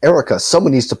like, Erica,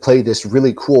 someone needs to play this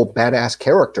really cool, badass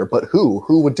character, but who?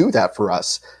 Who would do that for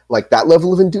us? Like that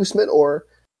level of inducement, or?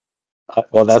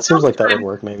 Well, that seems like that would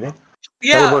work, maybe.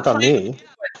 Yeah, that would work on me.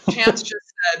 What Chance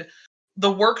just said,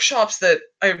 the workshops that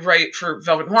I write for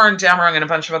Velvet Noir and Damrung and a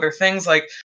bunch of other things, like,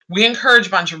 we encourage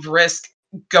a bunch of risk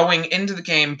going into the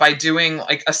game by doing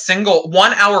like a single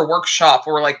 1 hour workshop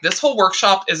where like this whole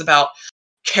workshop is about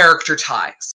character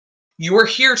ties. You are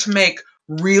here to make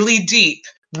really deep,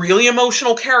 really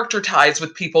emotional character ties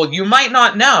with people you might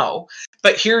not know,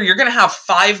 but here you're going to have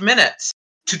 5 minutes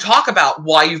to talk about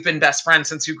why you've been best friends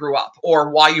since you grew up, or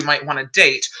why you might want to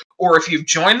date, or if you've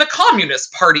joined the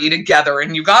Communist Party together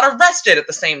and you got arrested at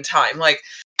the same time. Like,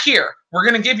 here,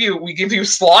 we give you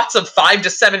slots of 5 to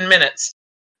 7 minutes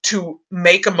to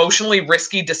make emotionally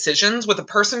risky decisions with a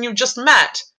person you just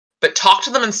met, but talk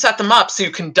to them and set them up so you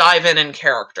can dive in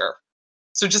character.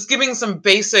 So just giving some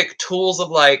basic tools of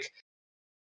like,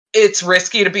 it's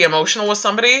risky to be emotional with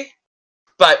somebody,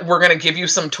 but we're going to give you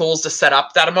some tools to set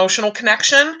up that emotional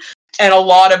connection, and a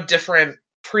lot of different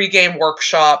pre-game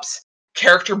workshops,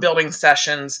 character building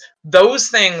sessions. Those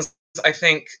things, I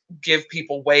think, give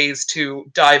people ways to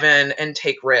dive in and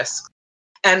take risks.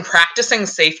 And practicing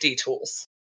safety tools.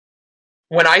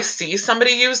 When I see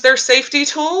somebody use their safety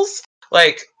tools,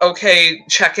 like, okay,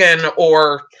 check-in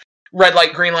or red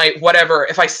light, green light, whatever,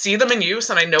 if I see them in use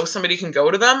and I know somebody can go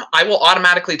to them, I will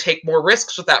automatically take more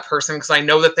risks with that person because I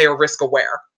know that they are risk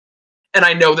aware. And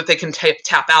I know that they can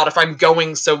tap out if I'm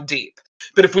going so deep.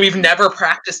 But if we've never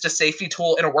practiced a safety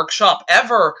tool in a workshop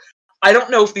ever, I don't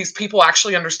know if these people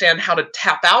actually understand how to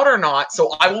tap out or not.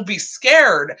 So I will be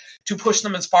scared to push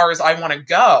them as far as I want to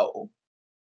go.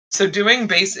 So doing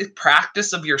basic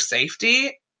practice of your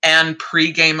safety and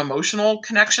pre-game emotional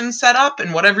connection setup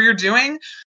and whatever you're doing,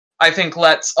 I think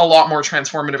lets a lot more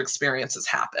transformative experiences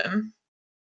happen.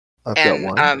 I've got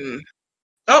one.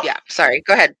 Yeah, sorry,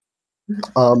 go ahead.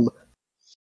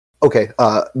 Okay,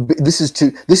 this is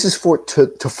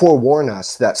to forewarn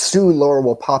us that soon Laura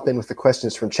will pop in with the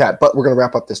questions from chat, but we're going to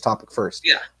wrap up this topic first.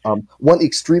 Yeah. One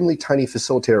extremely tiny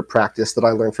facilitator practice that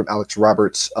I learned from Alex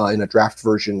Roberts in a draft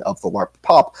version of the LARP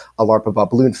Pop, a LARP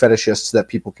about balloon fetishists that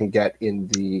people can get in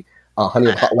the Honey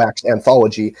and Hot Wax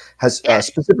anthology, has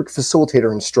specific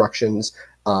facilitator instructions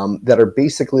that are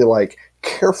basically like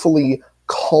carefully,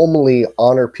 calmly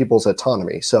honor people's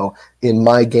autonomy. So in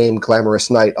my game, Glamorous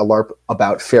Night, a LARP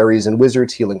about fairies and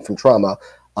wizards healing from trauma,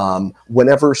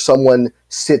 whenever someone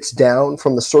sits down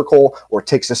from the circle or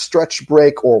takes a stretch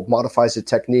break or modifies a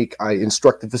technique, I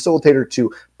instruct the facilitator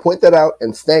to point that out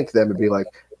and thank them and be like,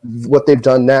 what they've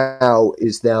done now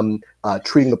is them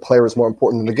treating the player as more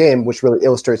important than the game, which really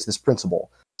illustrates this principle.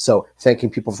 So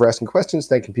thanking people for asking questions,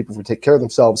 thanking people for taking care of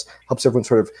themselves, helps everyone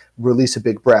sort of release a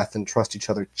big breath and trust each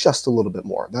other just a little bit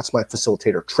more. That's my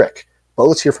facilitator trick. But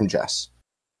let's hear from Jess.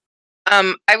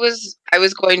 I was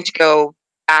going to go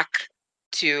back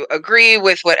to agree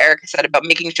with what Erica said about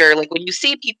making sure, like, when you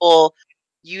see people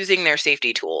using their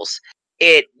safety tools,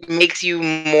 it makes you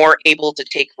more able to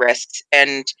take risks,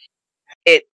 and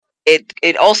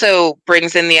it also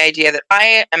brings in the idea that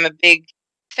I am a big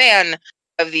fan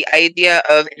of the idea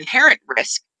of inherent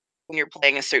risk when you're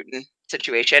playing a certain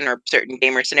situation or certain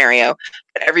game or scenario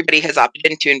that everybody has opted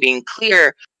into, and being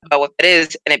clear about what that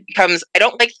is. And it becomes, I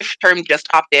don't like the term just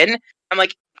opt in. I'm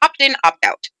like, opt in, opt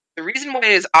out. The reason why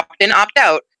it is opt in, opt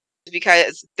out is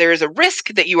because there is a risk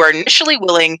that you are initially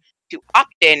willing to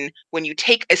opt in when you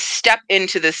take a step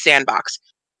into this sandbox.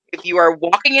 If you are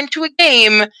walking into a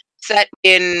game set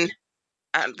in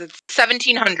the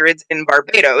 1700s in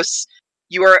Barbados,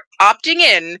 you are opting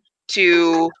in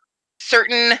to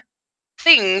certain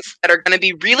things that are going to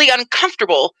be really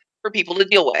uncomfortable for people to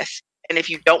deal with. And if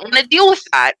you don't want to deal with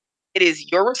that, it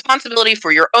is your responsibility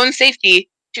for your own safety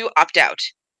to opt out.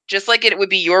 Just like it would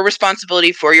be your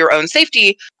responsibility for your own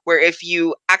safety, where if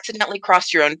you accidentally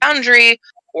crossed your own boundary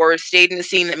or stayed in a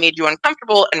scene that made you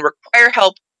uncomfortable and require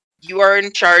help, you are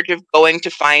in charge of going to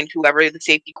find whoever the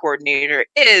safety coordinator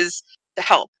is to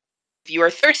help. If you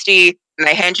are thirsty and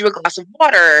I hand you a glass of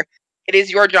water, it is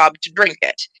your job to drink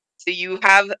it. So you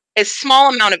have a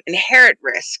small amount of inherent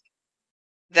risk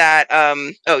that,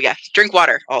 drink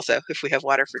water also, if we have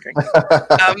water for drinking.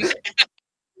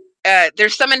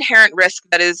 There's some inherent risk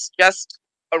that is just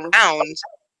around,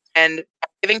 and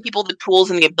giving people the tools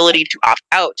and the ability to opt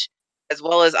out as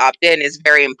well as opt in is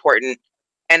very important.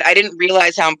 And I didn't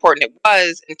realize how important it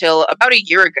was until about a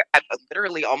year ago,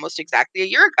 literally almost exactly a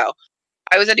year ago.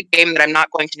 I was at a game that I'm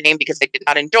not going to name because I did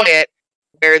not enjoy it,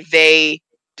 where they,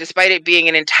 despite it being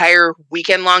an entire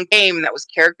weekend-long game that was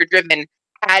character-driven,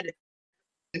 had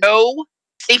no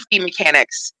safety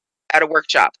mechanics at a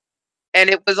workshop. And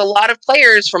it was a lot of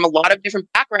players from a lot of different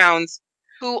backgrounds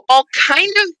who all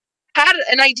kind of had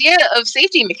an idea of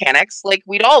safety mechanics. Like,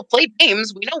 we'd all played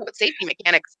games, we know what safety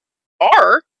mechanics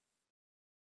are,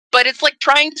 but it's like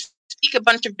trying to speak a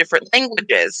bunch of different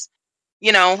languages.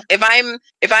 You know,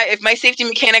 if my safety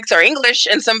mechanics are English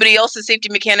and somebody else's safety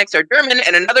mechanics are German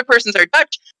and another person's are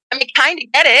Dutch, I mean, kind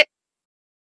of get it,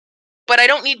 but I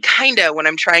don't need kinda when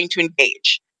I'm trying to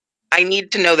engage. I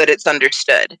need to know that it's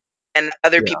understood, and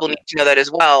other people need to know that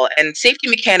as well. And safety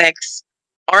mechanics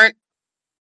aren't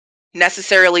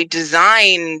necessarily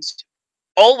designed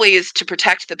always to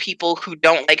protect the people who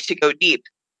don't like to go deep.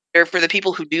 They're for the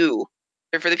people who do.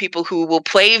 They're for the people who will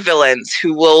play villains,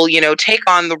 who will, take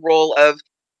on the role of,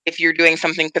 if you're doing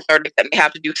something cathartic that may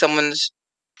have to do someone's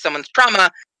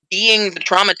trauma, being the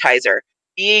traumatizer,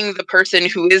 being the person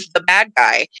who is the bad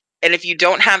guy. And if you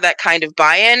don't have that kind of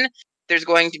buy-in, there's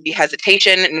going to be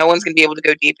hesitation, no one's going to be able to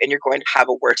go deep, and you're going to have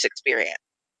a worse experience.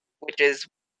 Which is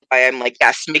why I'm like,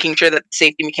 yes, making sure that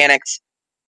safety mechanics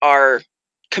are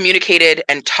communicated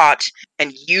and taught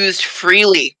and used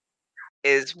freely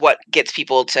is what gets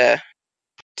people to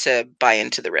buy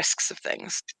into the risks of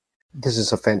things. This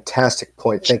is a fantastic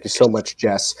point. Thank you so much,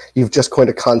 Jess. You've just coined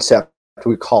a concept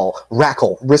we call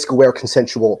RACL, Risk-Aware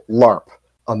Consensual LARP.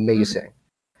 Amazing.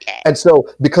 Yeah. And so,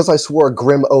 because I swore a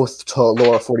grim oath to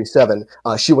Laura47,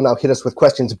 she will now hit us with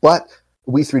questions, but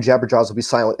we three Jabberjaws will be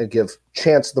silent and give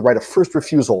Chance the right of first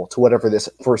refusal to whatever this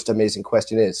first amazing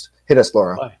question is. Hit us,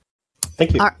 Laura. Bye.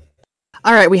 Thank you.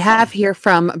 All right, we have here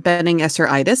from Benning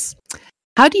Esser-itis.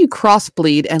 How do you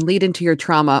crossbleed and lead into your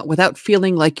trauma without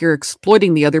feeling like you're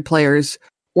exploiting the other players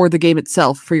or the game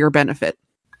itself for your benefit?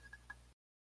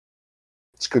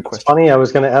 It's a good question. It's funny, I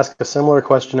was going to ask a similar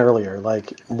question earlier.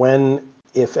 Like, when,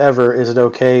 if ever, is it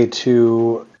okay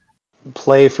to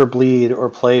play for bleed or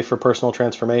play for personal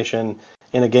transformation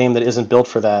in a game that isn't built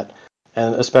for that,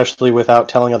 and especially without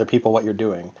telling other people what you're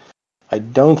doing? I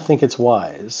don't think it's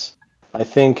wise. I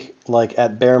think, like,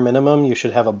 at bare minimum, you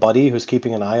should have a buddy who's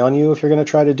keeping an eye on you if you're going to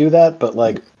try to do that, but,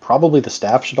 like, probably the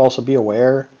staff should also be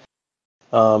aware.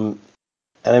 And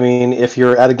I mean, if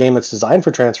you're at a game that's designed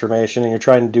for transformation and you're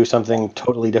trying to do something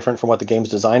totally different from what the game's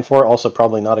designed for, also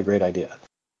probably not a great idea.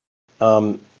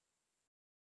 I'm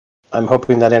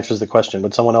hoping that answers the question.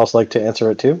 Would someone else like to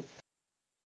answer it too?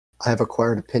 I have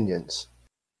acquired opinions.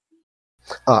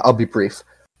 I'll be brief.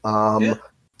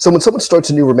 So when someone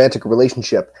starts a new romantic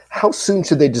relationship, how soon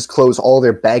should they disclose all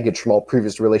their baggage from all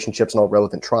previous relationships and all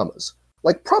relevant traumas?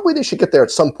 Like, probably they should get there at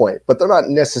some point, but they're not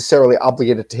necessarily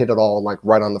obligated to hit it all, like,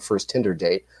 right on the first Tinder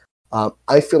date.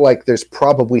 I feel like there's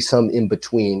probably some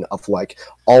in-between of, like,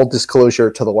 all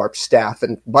disclosure to the LARP staff.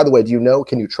 And by the way,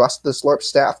 can you trust this LARP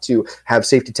staff to have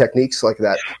safety techniques like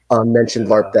that mentioned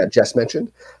LARP that Jess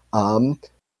mentioned?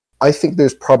 I think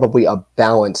there's probably a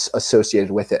balance associated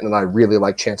with it, and I really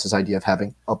like Chance's idea of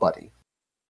having a buddy.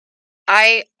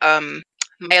 My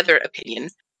other opinion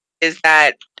is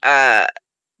that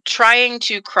trying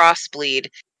to cross-bleed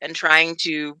and trying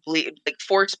to bleed, like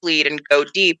force bleed and go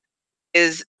deep,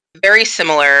 is very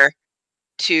similar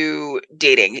to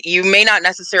dating. You may not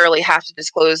necessarily have to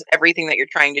disclose everything that you're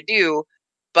trying to do,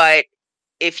 but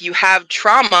if you have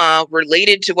trauma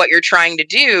related to what you're trying to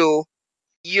do,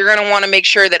 you're going to want to make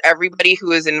sure that everybody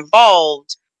who is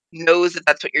involved knows that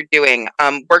that's what you're doing.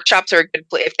 Workshops are a good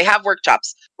place. If they have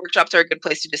workshops are a good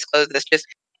place to disclose this. Just,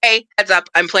 hey, heads up,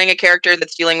 I'm playing a character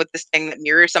that's dealing with this thing that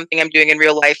mirrors something I'm doing in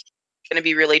real life. It's going to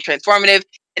be really transformative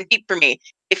and deep for me.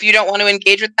 If you don't want to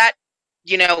engage with that,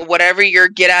 whatever your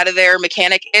get out of there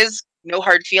mechanic is, no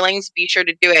hard feelings, be sure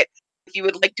to do it. If you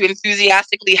would like to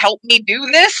enthusiastically help me do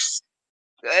this,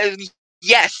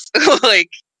 yes.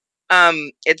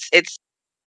 It's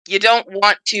you don't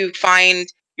want to find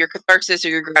your catharsis or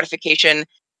your gratification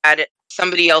at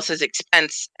somebody else's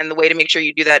expense. And the way to make sure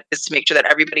you do that is to make sure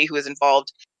that everybody who is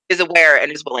involved is aware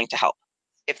and is willing to help.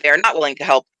 If they are not willing to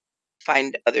help,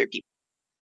 find other people.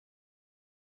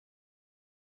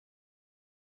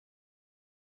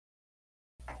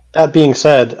 That being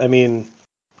said, I mean,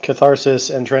 catharsis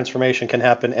and transformation can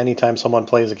happen anytime someone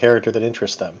plays a character that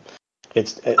interests them.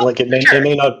 It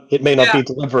may not be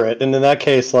deliberate, and in that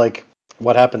case, like,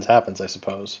 what happens, I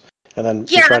suppose. And then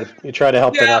you try to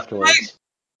help them afterwards.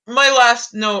 My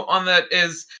last note on that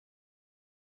is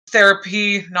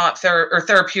therapy, not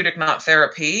therapeutic, not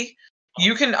therapy.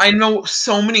 I know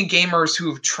so many gamers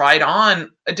who've tried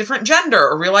on a different gender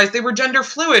or realized they were gender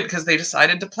fluid because they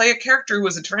decided to play a character who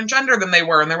was a different gender than they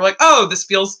were, and they were like, oh, this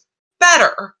feels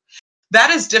better. That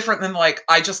is different than like,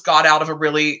 I just got out of a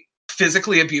really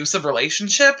physically abusive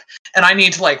relationship and I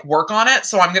need to like work on it,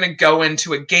 so I'm going to go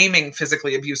into a gaming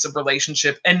physically abusive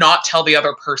relationship and not tell the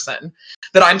other person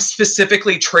that I'm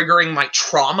specifically triggering my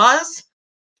traumas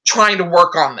trying to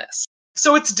work on this.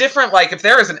 So it's different. Like if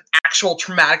there is an actual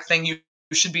traumatic thing you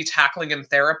should be tackling in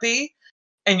therapy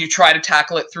and you try to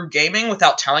tackle it through gaming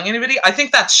without telling anybody, I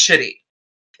think that's shitty.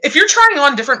 If you're trying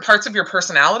on different parts of your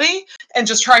personality and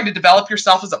just trying to develop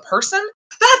yourself as a person,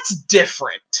 that's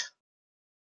different.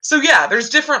 So yeah, there's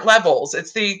different levels.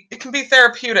 It can be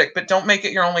therapeutic, but don't make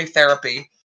it your only therapy.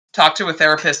 Talk to a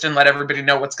therapist and let everybody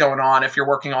know what's going on if you're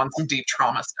working on some deep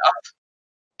trauma stuff.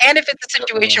 And if it's a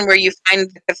situation where you find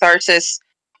the catharsis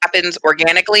happens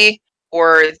organically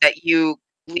or that you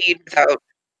lead without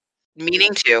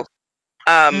meaning to,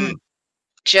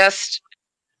 just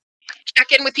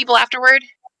check in with people afterward.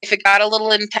 If it got a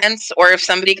little intense or if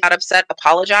somebody got upset,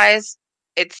 apologize.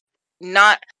 It's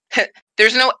not...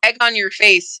 There's no egg on your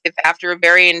face if after a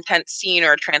very intense scene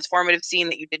or a transformative scene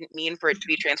that you didn't mean for it to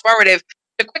be transformative,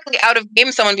 to quickly out of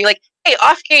game someone be like, hey,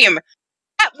 off game,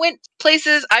 that went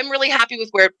places, I'm really happy with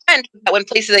where it went, that went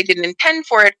places I didn't intend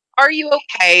for it. Are you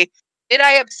okay? Did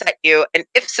I upset you? And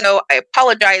if so, I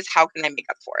apologize. How can I make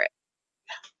up for it?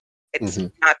 It's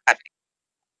not that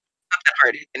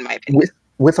hard, in my opinion.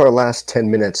 With our last 10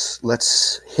 minutes,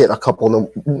 let's hit a couple,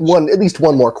 at least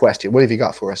one more question. What have you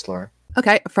got for us, Laura?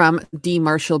 Okay, from D.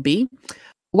 Marshall B.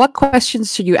 What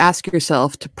questions should you ask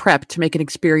yourself to prep to make an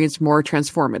experience more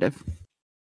transformative?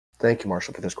 Thank you,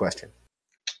 Marshall, for this question.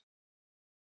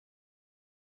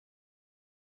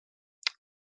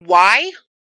 Why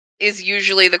is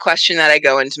usually the question that I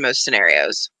go into most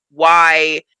scenarios.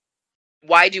 Why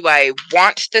do I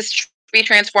want this to be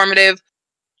transformative?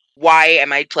 Why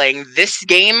am I playing this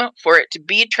game for it to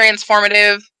be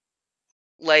transformative?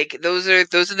 Like those are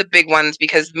the big ones,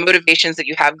 because the motivations that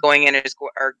you have going in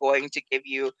are going to give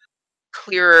you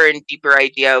clearer and deeper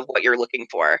idea of what you're looking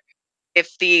for.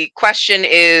 If the question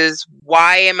is,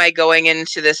 why am I going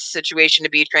into this situation to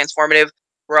be transformative,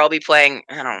 where I'll be playing,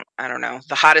 I don't know,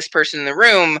 the hottest person in the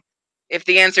room. If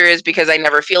the answer is because I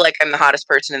never feel like I'm the hottest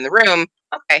person in the room,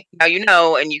 okay, now you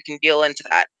know, and you can deal into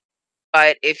that.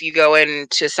 But if you go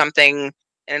into something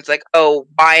and it's like, oh,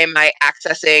 why am I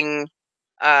accessing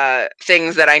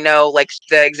things that I know, like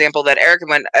the example that Erica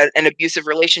went, an abusive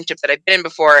relationship that I've been in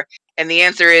before, and the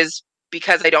answer is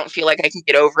because I don't feel like I can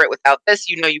get over it without this,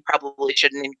 you know, you probably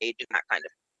shouldn't engage in that kind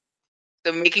of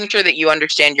thing. So making sure that you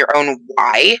understand your own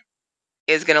why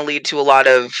is going to lead to a lot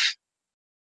of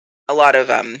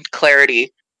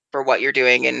clarity for what you're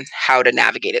doing and how to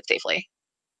navigate it safely.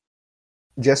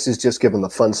 Jess is just given the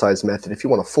fun size method. If you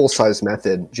want a full size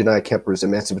method, Janaya Kemper's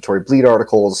Emancipatory Bleed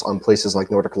articles on places like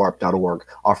NordicLARP.org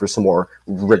offer some more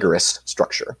rigorous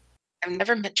structure. I've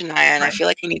never met Janaya, and I feel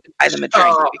like I need to buy them a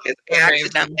drink because I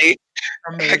accidentally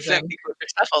quote their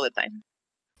stuff all the time.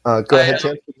 Go ahead,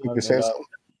 Chance. You were saying something?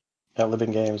 At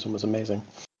Living Games was amazing.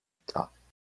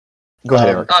 Go ahead,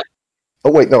 Eric.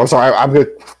 Oh, wait, no, I'm sorry. I'm going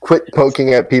to quit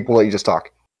poking at people and let you just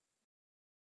talk.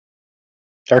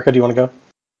 Erica, do you want to go?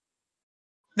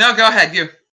 No, go ahead, you.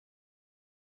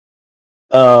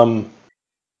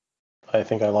 I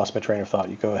think I lost my train of thought.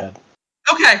 You go ahead.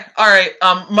 Okay, all right.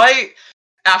 My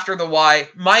after the why,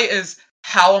 my is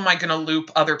how am I going to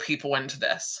loop other people into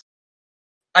this?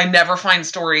 I never find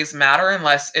stories matter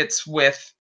unless it's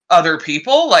with other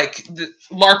people. Like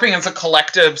LARPing is a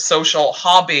collective social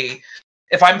hobby.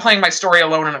 If I'm playing my story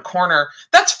alone in a corner,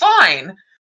 that's fine.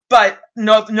 But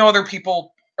no other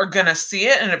people are gonna see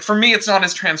it, and for me, it's not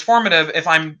as transformative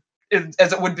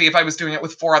as it would be if I was doing it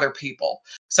with 4 other people.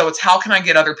 So it's how can I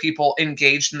get other people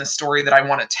engaged in the story that I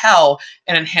want to tell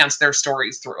and enhance their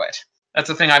stories through it. That's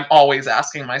the thing I'm always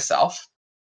asking myself.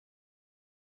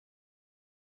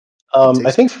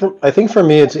 I think for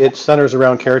me, it centers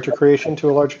around character creation to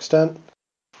a large extent.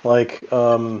 Like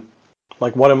what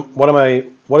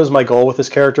is my goal with this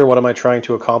character? What am I trying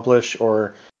to accomplish?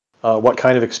 Or what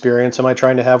kind of experience am I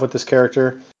trying to have with this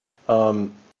character?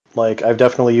 Like I've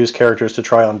definitely used characters to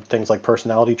try on things like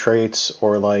personality traits,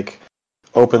 or like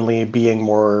openly being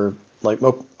more like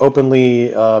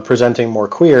openly presenting more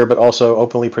queer, but also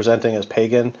openly presenting as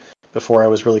pagan before I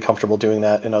was really comfortable doing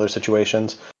that in other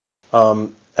situations.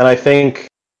 And I think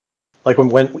like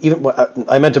when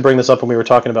I meant to bring this up when we were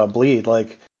talking about Bleed,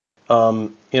 like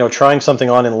trying something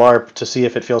on in LARP to see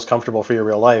if it feels comfortable for your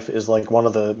real life is like one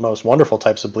of the most wonderful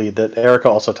types of Bleed that Erica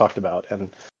also talked about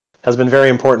and has been very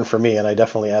important for me, and I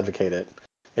definitely advocate it.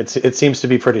 it seems to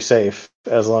be pretty safe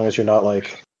as long as you're not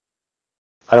like,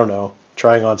 I don't know,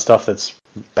 trying on stuff that's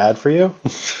bad for you.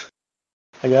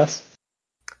 I guess.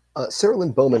 Sarah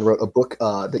Lynn Bowman wrote a book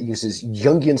that uses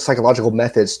Jungian psychological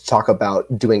methods to talk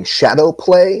about doing shadow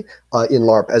play in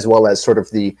LARP, as well as sort of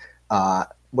the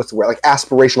what's the word, like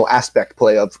aspirational aspect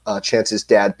play of Chance's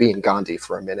dad being Gandhi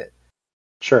for a minute.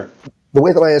 Sure. The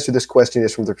way that I answer this question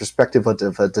is from the perspective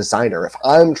of a designer. If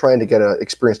I'm trying to get an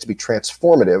experience to be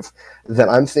transformative, then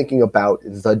I'm thinking about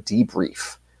the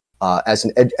debrief. As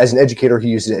an educator who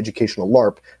uses educational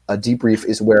LARP, a debrief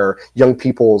is where young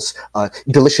people's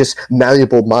delicious,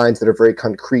 malleable minds that are very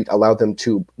concrete allow them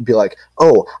to be like,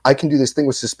 oh, I can do this thing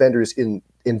with suspenders in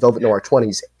Velvet Noir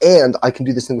 20s, and I can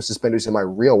do this thing with suspenders in my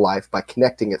real life by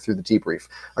connecting it through the debrief.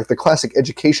 Like the classic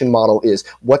education model is,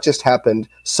 what just happened,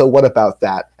 so what about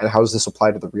that, and how does this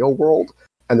apply to the real world?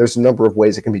 And there's a number of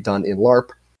ways it can be done in LARP.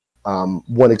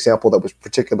 One example that was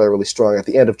particularly strong at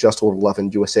the end of Just World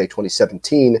 11 USA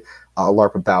 2017,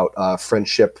 LARP about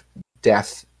friendship,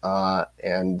 death,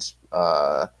 and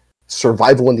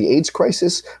survival in the AIDS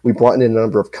crisis. We brought in a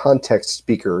number of context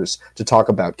speakers to talk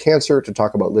about cancer, to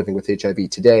talk about living with HIV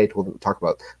today, to talk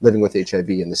about living with HIV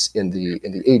in the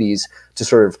 80s, to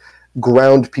sort of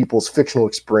ground people's fictional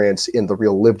experience in the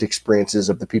real lived experiences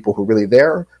of the people who are really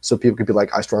there, so people could be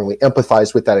like, I strongly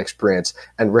empathize with that experience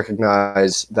and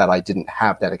recognize that I didn't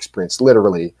have that experience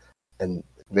literally, and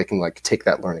they can like take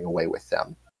that learning away with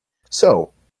them.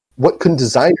 So what can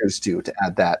designers do to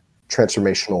add that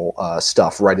transformational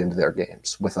stuff right into their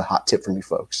games, with a hot tip from you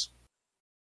folks?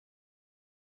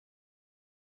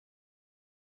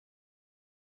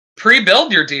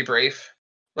 Pre-build your debrief.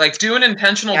 Like, do an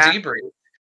intentional debrief.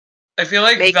 I feel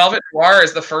like Velvet Noir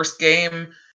is the first game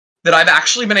that I've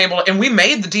actually been able to, and we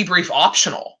made the debrief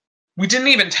optional. We didn't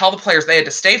even tell the players they had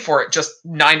to stay for it, just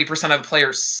 90% of the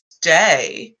players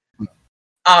stay.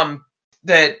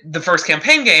 That the first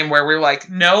campaign game where we were like,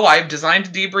 no, I've designed a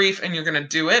debrief and you're going to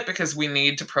do it because we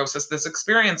need to process this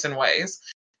experience in ways.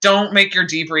 Don't make your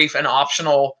debrief an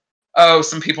optional, oh,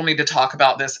 some people need to talk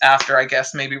about this after, I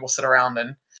guess maybe we'll sit around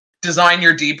and design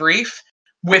your debrief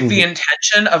with the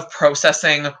intention of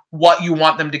processing what you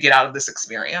want them to get out of this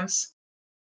experience.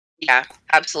 Yeah,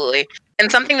 absolutely.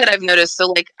 And something that I've noticed,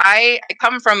 so like I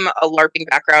come from a LARPing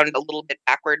background a little bit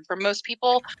backward from most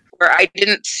people, where I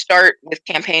didn't start with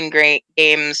campaign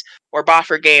games or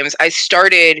boffer games. I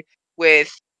started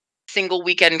with single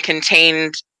weekend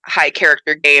contained high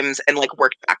character games and like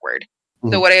worked backward.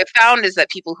 So what I have found is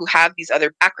that people who have these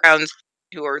other backgrounds,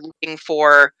 who are looking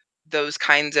for those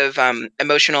kinds of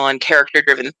emotional and character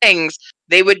driven things,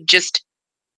 they would just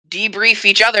debrief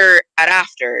each other at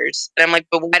afters. And I'm like,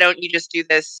 but why don't you just do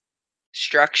this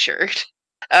structured?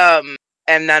 And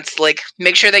that's like,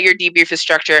 make sure that your debrief is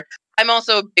structured. I'm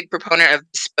also a big proponent of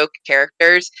bespoke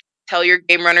characters. Tell your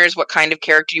game runners what kind of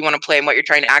character you want to play and what you're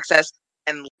trying to access,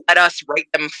 and let us write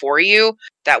them for you.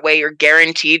 That way you're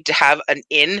guaranteed to have an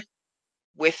in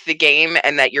with the game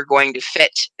and that you're going to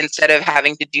fit, instead of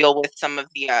having to deal with some of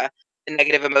the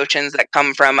negative emotions that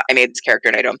come from, I made this character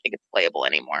and I don't think it's playable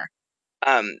anymore.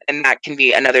 And that can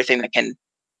be another thing that can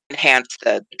enhance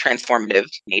the transformative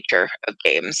nature of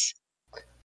games.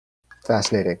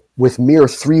 Fascinating. With mere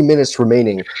 3 minutes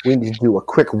remaining, we need to do a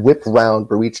quick whip round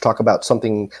where we each talk about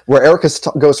something, where Erica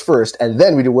goes first, and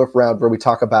then we do a whip round where we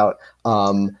talk about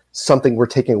something we're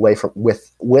taking away from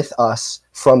with us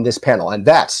from this panel. And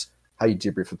that's how you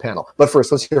debrief the panel. But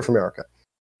first, let's hear from Erica.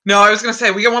 No, I was going to say,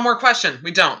 we get one more question.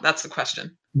 We don't. That's the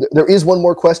question. There is one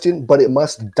more question, but it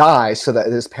must die so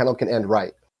that this panel can end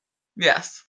right.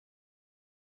 Yes.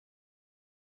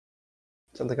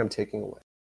 Something I'm taking away.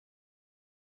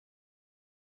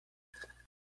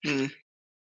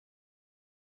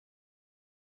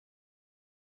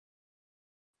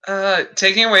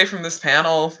 Taking away from this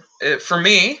panel, for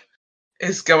me,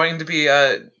 is going to be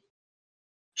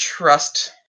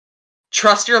trust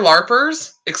your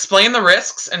LARPers, explain the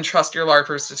risks, and trust your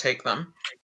LARPers to take them.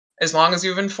 As long as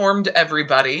you've informed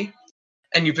everybody,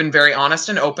 and you've been very honest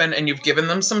and open, and you've given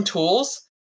them some tools,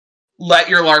 let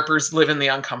your LARPers live in the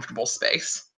uncomfortable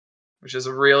space. Which is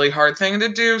a really hard thing to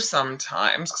do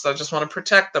sometimes, because I just want to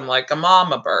protect them like a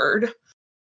mama bird.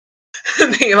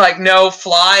 And they like, no,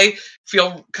 fly,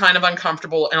 feel kind of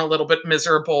uncomfortable and a little bit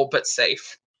miserable, but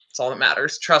safe. That's all that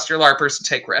matters. Trust your LARPers to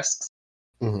take risks.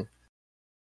 Mm-hmm.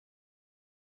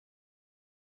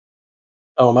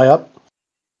 Oh, am I up?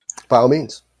 By all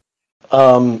means.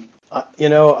 I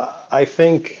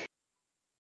think,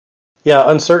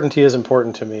 uncertainty is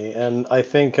important to me. And I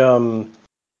think some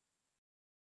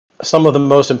of the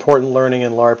most important learning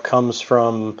in LARP comes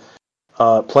from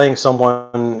playing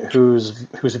someone whose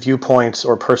viewpoints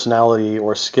or personality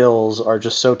or skills are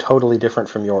just so totally different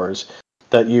from yours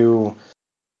that you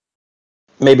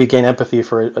maybe gain empathy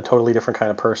for a totally different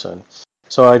kind of person.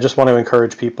 So I just want to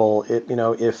encourage people,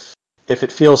 if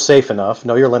it feels safe enough,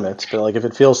 know your limits, but like if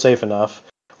it feels safe enough,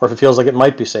 or if it feels like it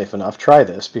might be safe enough, try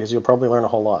this, because you'll probably learn a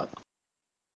whole lot.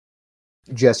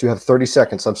 Jess, you have 30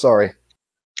 seconds. I'm sorry.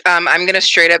 I'm going to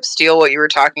straight up steal what you were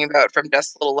talking about from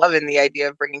Dust Little Love, and the idea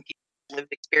of bringing people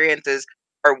lived experiences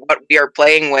are what we are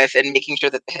playing with, and making sure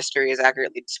that the history is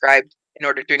accurately described in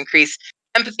order to increase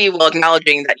empathy while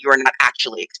acknowledging that you are not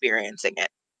actually experiencing it.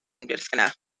 I'm just going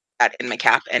to add in my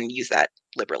cap and use that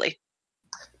liberally.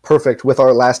 Perfect. With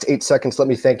our last 8 seconds, let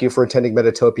me thank you for attending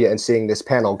Metatopia and seeing this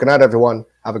panel. Good night, everyone.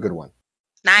 Have a good one.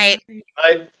 Night.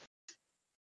 Bye.